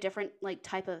click a different like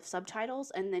type of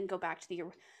subtitles and then go back to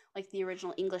the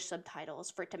original English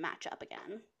subtitles for it to match up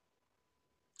again.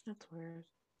 That's weird.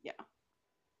 Yeah.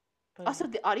 But Also,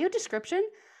 the audio description,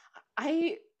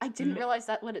 I didn't realize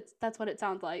that's what it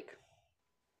sounds like.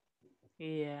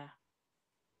 yeah.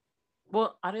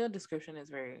 Well, audio description is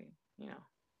very,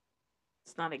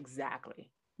 it's not exactly.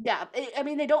 Yeah, I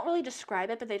mean they don't really describe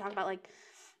it, but they talk about like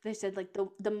they said like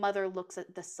the mother looks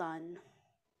at the son.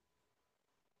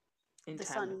 In The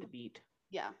time sun- with the beat.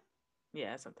 Yeah.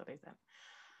 Yeah, something like that.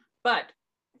 But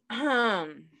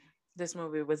this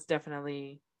movie was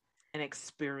definitely an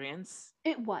experience.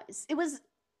 It was.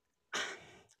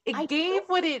 It gave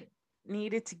what it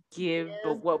needed to give,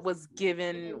 but what was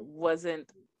given Mhm.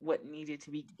 wasn't what needed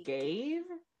to be gave.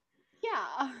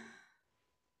 Yeah.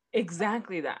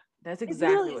 Exactly that. That's It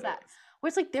exactly really is what that. it is. Where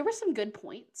it's like there were some good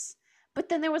points, but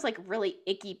then there was like really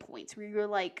icky points where you were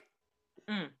like,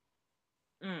 Mm.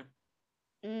 mm,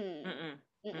 Mm-mm.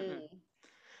 mm-mm.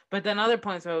 But then other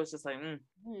points where I was just like, Mm.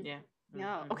 yeah.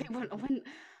 Yeah. Okay.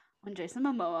 When Jason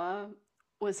Momoa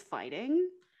was fighting,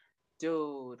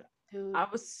 Dude, dude, I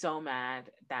was so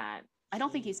mad that I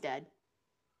don't think he's dead.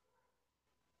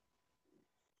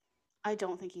 I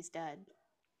don't think he's dead.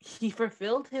 he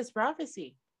fulfilled his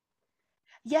prophecy.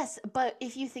 Yes, but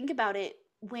if you think about it,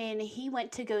 when he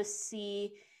went to go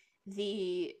see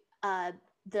the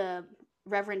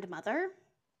Reverend Mother,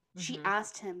 she Mhm.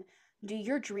 asked him, "Do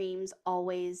your dreams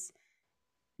always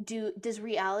does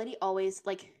reality always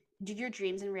like do your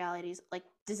dreams and realities like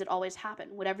does it always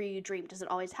happen? Whatever you dream, does it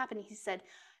always happen?" He said,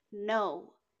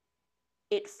 "No.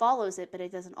 It follows it, but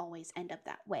it doesn't always end up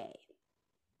that way."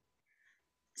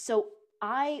 So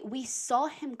we saw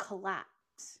him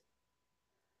collapse.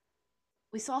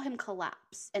 We saw him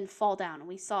collapse and fall down, and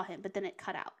we saw him, but then it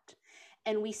cut out.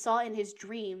 And we saw in his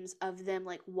dreams of them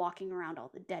like walking around all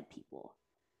the dead people.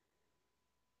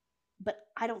 But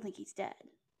I don't think he's dead.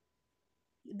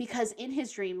 Because in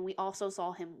his dream, we also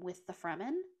saw him with the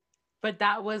Fremen. But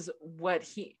that was what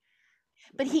he.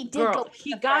 But he did Girl, go with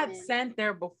he the got Fremen. sent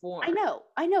there before. I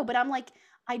know, but I'm like,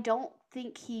 I don't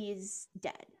think he's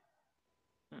dead.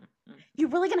 Mm-hmm. You're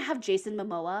really gonna have Jason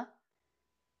Momoa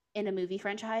in a movie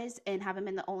franchise and have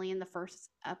him only in the first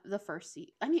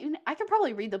seat. I mean, I could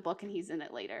probably read the book and he's in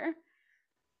it later.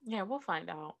 Yeah, we'll find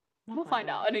out. We'll find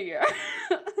out in a year.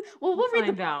 we'll read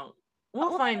find out.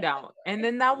 We'll find out. And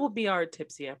then that will be our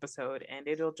tipsy episode, and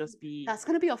it'll just be That's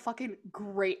gonna be a fucking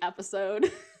great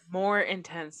episode. more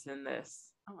intense than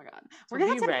this. Oh my god. So We're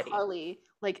gonna be have to have ready. Carly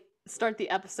like start the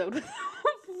episode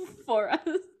for us.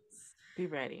 Be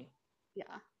ready. Yeah.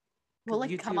 We'll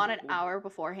like come on an YouTube- hour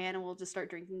beforehand and we'll just start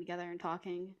drinking together and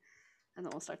talking. And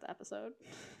then we'll start the episode.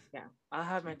 Yeah, I'll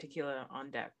have my tequila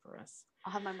on deck for us.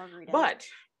 I'll have my margarita. But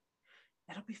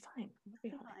it'll be fine. It'll be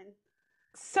It'll be fine. fine.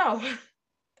 So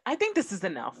I think this is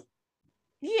enough.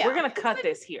 Yeah. We're gonna cut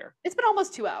this here. It's been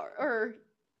almost 2 hours. Or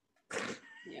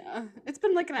yeah. It's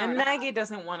been like an hour. And And a half. Maggie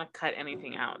doesn't want to cut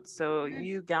anything out. So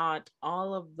you got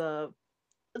all of the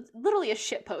It's literally a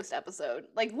shitpost episode.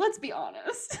 Like, let's be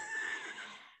honest.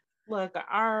 look,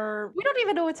 We don't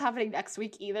even know what's happening next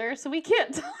week either, so we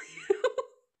can't tell you.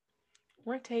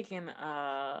 we're taking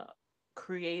a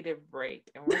creative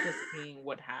break and we're just seeing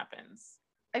what happens.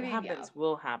 I mean, What yeah. happens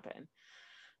will happen.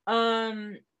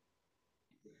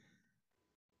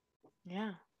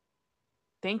 Yeah.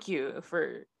 Thank you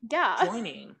for Yeah.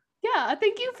 joining Yeah,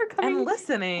 thank you for coming and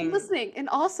listening. and listening. And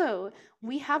also,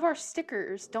 we have our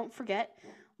stickers. Don't forget.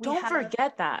 We Don't have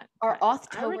forget that. our I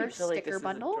already Authtober feel like sticker this is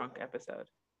bundle. a drunk episode.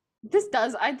 This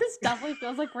definitely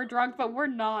feels like we're drunk, but we're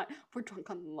not. We're drunk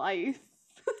on life.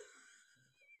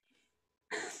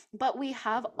 But we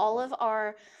have all of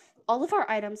our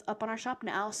items up on our shop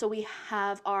now. So we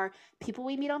have our People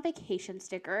We Meet on Vacation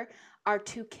sticker, our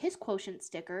 2 Kiss Quotient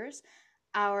stickers,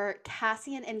 our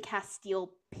Cassian and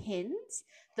Castile pins.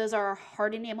 Those are our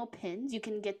hard enamel pins. You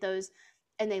can get those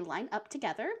and they line up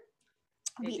together.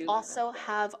 They We do line also up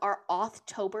together. have our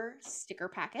Authtober sticker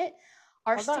packet.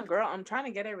 Our Hold on, girl. I'm trying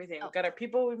to get everything. Oh. We've got our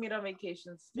People We Meet on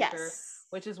Vacation sticker, Yes.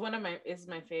 which is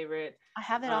my favorite. I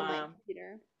have it on my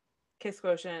computer. Kiss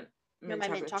Quotient, You're mint my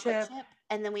mint chocolate chip.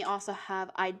 And then we also have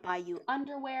I'd Buy You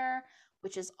underwear,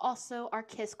 which is also our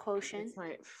Kiss Quotient. It's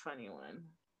my funny one.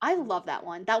 I love that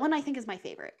one. That one I think is my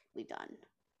favorite we've done.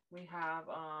 We have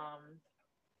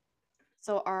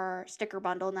So our sticker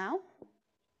bundle now.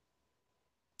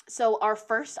 So our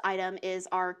first item is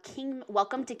our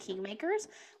Welcome to Kingmakers,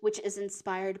 which is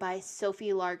inspired by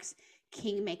Sophie Lark's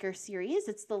Kingmaker series.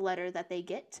 It's the letter that they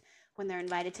get when they're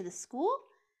invited to the school.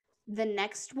 The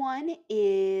next one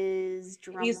is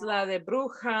Isla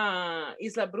Bruja,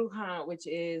 which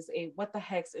is a What the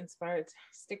Hex inspired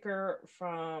sticker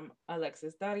from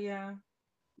Alexis Daria.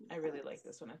 I really like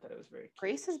this one. I thought it was very cute.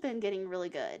 Grace has been getting really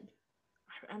good.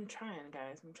 I'm trying,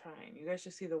 guys. I'm trying. You guys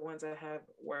should see the ones I have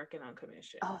working on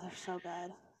commission. Oh, they're so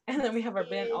good. And then we have our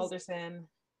Ben Alderson.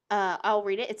 I'll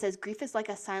read it. It says, "Grief is like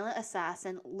a silent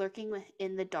assassin lurking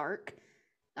in the dark."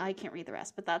 I can't read the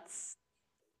rest, but that's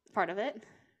part of it.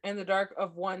 In the dark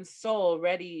of one's soul,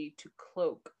 ready to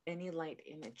cloak any light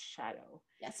in its shadow.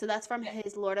 Yeah, so that's from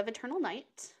his Lord of Eternal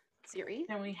Night series.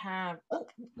 Then we have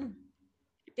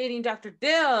Dating Dr.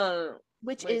 Dill,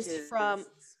 which is from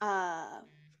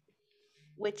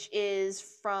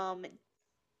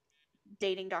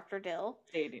Dating Dr. Dill.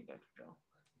 Dating Dr. Dill.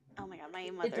 Oh my god, my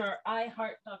It's mother. our I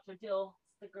Heart Dr. Dill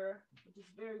sticker, which is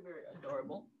very, very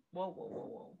adorable.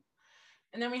 Whoa.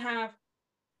 And then we have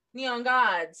Neon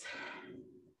Gods.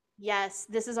 Yes,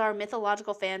 this is our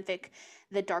mythological fanfic,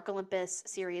 the Dark Olympus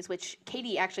series, which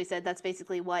Katie actually said that's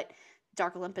basically what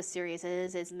Dark Olympus series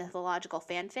is mythological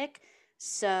fanfic.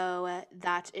 So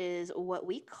that is what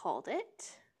we called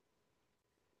it.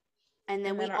 And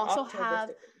then we also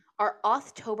have our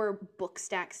Authtober book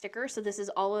stack sticker. So this is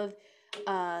all of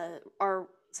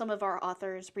some of our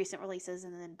authors' recent releases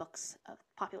and then books of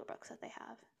popular books that they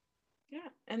have. Yeah,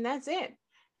 and that's it.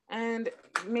 And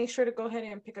make sure to go ahead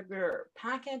and pick up your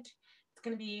packet. It's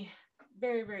going to be a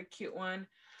very, very cute one.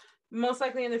 Most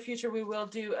likely in the future, we will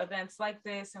do events like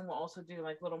this, and we'll also do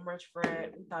like little merch for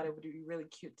it. We thought it would be really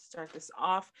cute to start this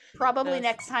off. Probably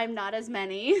next time, not as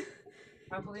many.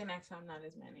 Probably next time, not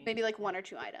as many. Maybe like 1 or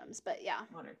 2 items, but yeah.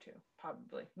 1 or 2,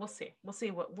 probably. We'll see.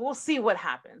 We'll see what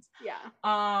happens. Yeah.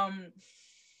 I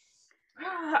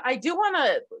do want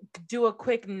to do a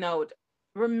quick note.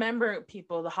 Remember,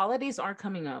 people, the holidays are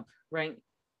coming up, right?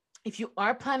 If you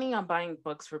are planning on buying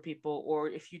books for people, or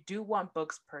if you do want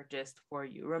books purchased for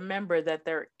you, remember that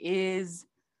there is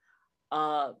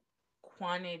a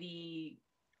quantity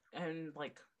and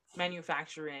like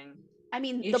manufacturing. I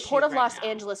mean, the Port of Los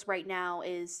Angeles right now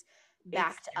is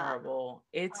backed up. It's terrible.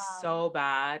 It's so so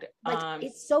bad. Like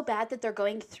it's so bad that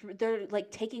they're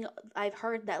like taking. I've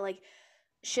heard that like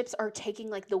ships are taking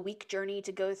like the week journey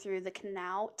to go through the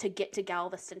canal to get to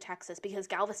Galveston, Texas, because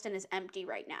Galveston is empty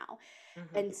right now.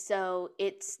 Mm-hmm. And so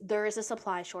there is a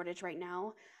supply shortage right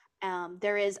now.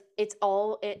 It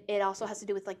also has to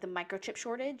do with like the microchip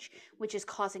shortage, which is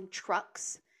causing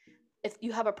trucks. If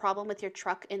you have a problem with your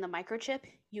truck in the microchip,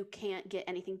 you can't get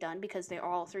anything done because they're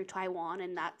all through Taiwan,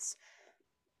 and that's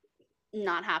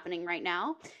not happening right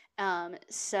now.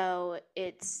 So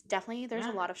it's definitely there's a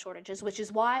Yeah. lot of shortages, which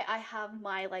is why I have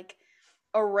my like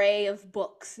array of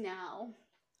books now.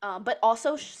 But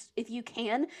also, if you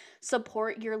can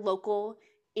support your local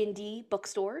indie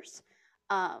bookstores,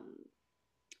 um,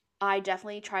 I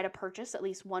definitely try to purchase at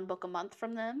least one book a month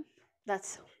from them.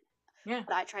 That's Yeah.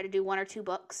 what I try to do, one or two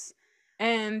books.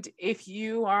 And if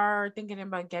you are thinking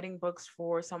about getting books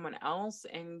for someone else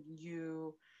and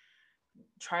you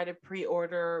try to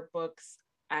pre-order books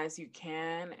as you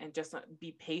can and just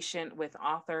be patient with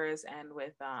authors and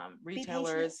with Be patient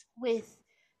retailers. with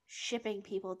shipping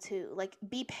people too. Like,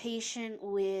 be patient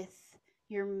with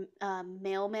your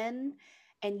mailmen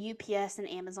and UPS and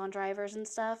Amazon drivers and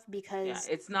stuff Yeah, because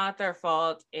it's not their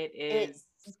fault. It it's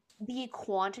is. the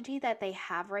quantity that they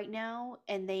have right now,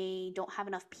 and they don't have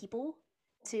enough people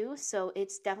too. So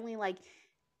it's definitely like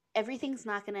everything's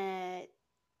not gonna.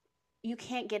 You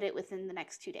can't get it within the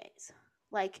next 2 days.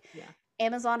 Like, Yeah.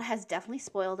 Amazon has definitely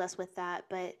spoiled us with that,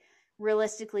 but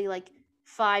realistically, like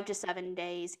 5 to 7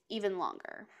 days, even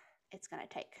longer, it's gonna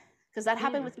take. Because that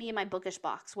happened Yeah. with me in my bookish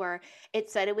box, where it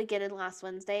said it would get in last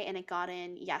Wednesday and it got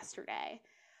in yesterday.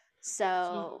 So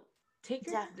So take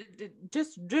your yeah,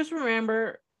 just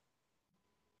remember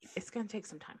it's gonna take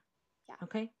some time. yeah.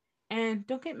 Okay. And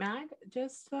don't get mad.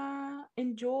 Just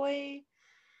enjoy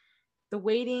the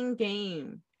waiting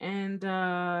game. And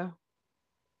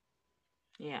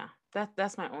yeah,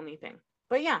 that's my only thing.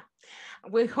 But yeah,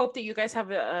 we hope that you guys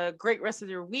have a great rest of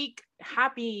your week.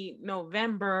 Happy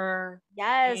November.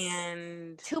 Yes.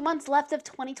 And 2 months left of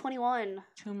 2021.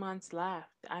 2 months left.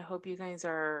 I hope you guys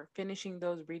are finishing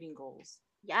those reading goals.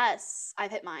 Yes,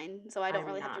 I've hit mine, so I don't I'm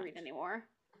really have to not. read anymore.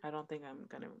 I don't think I'm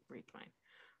gonna reach mine.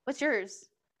 What's yours?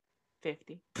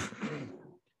 50.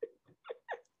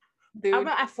 Dude, I'm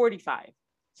at 45.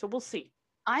 So we'll see.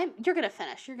 you're gonna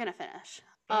finish. You're gonna finish.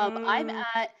 I'm Mm, at am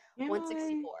I?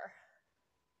 164.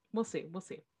 We'll see. We'll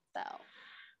see. So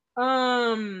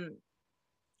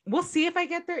We'll see if I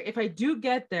get there. If I do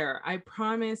get there, I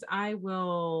promise I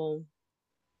will.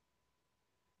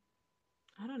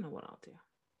 I don't know what I'll do.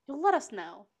 you'll let us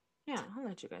know. Yeah, I'll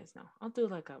let you guys know. I'll do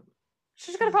like a.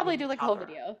 She's gonna probably Tuesday do like a whole cover.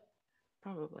 video.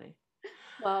 Probably.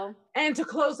 Well, And to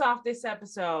close off this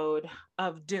episode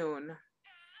of Dune.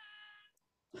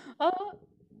 oh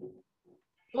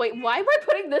wait, why am I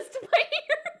putting this to my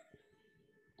ear?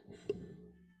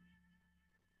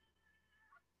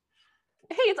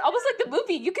 Hey, it's almost like the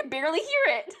movie. You can barely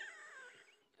hear it.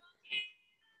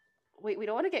 Wait, we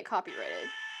don't want to get copyrighted.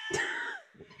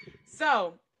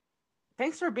 So,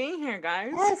 thanks for being here,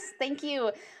 guys. Yes, thank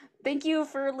you. Thank you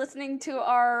for listening to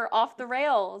our Off the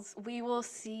Rails. We will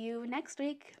see you next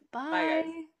week. Bye. Bye,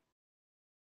 guys.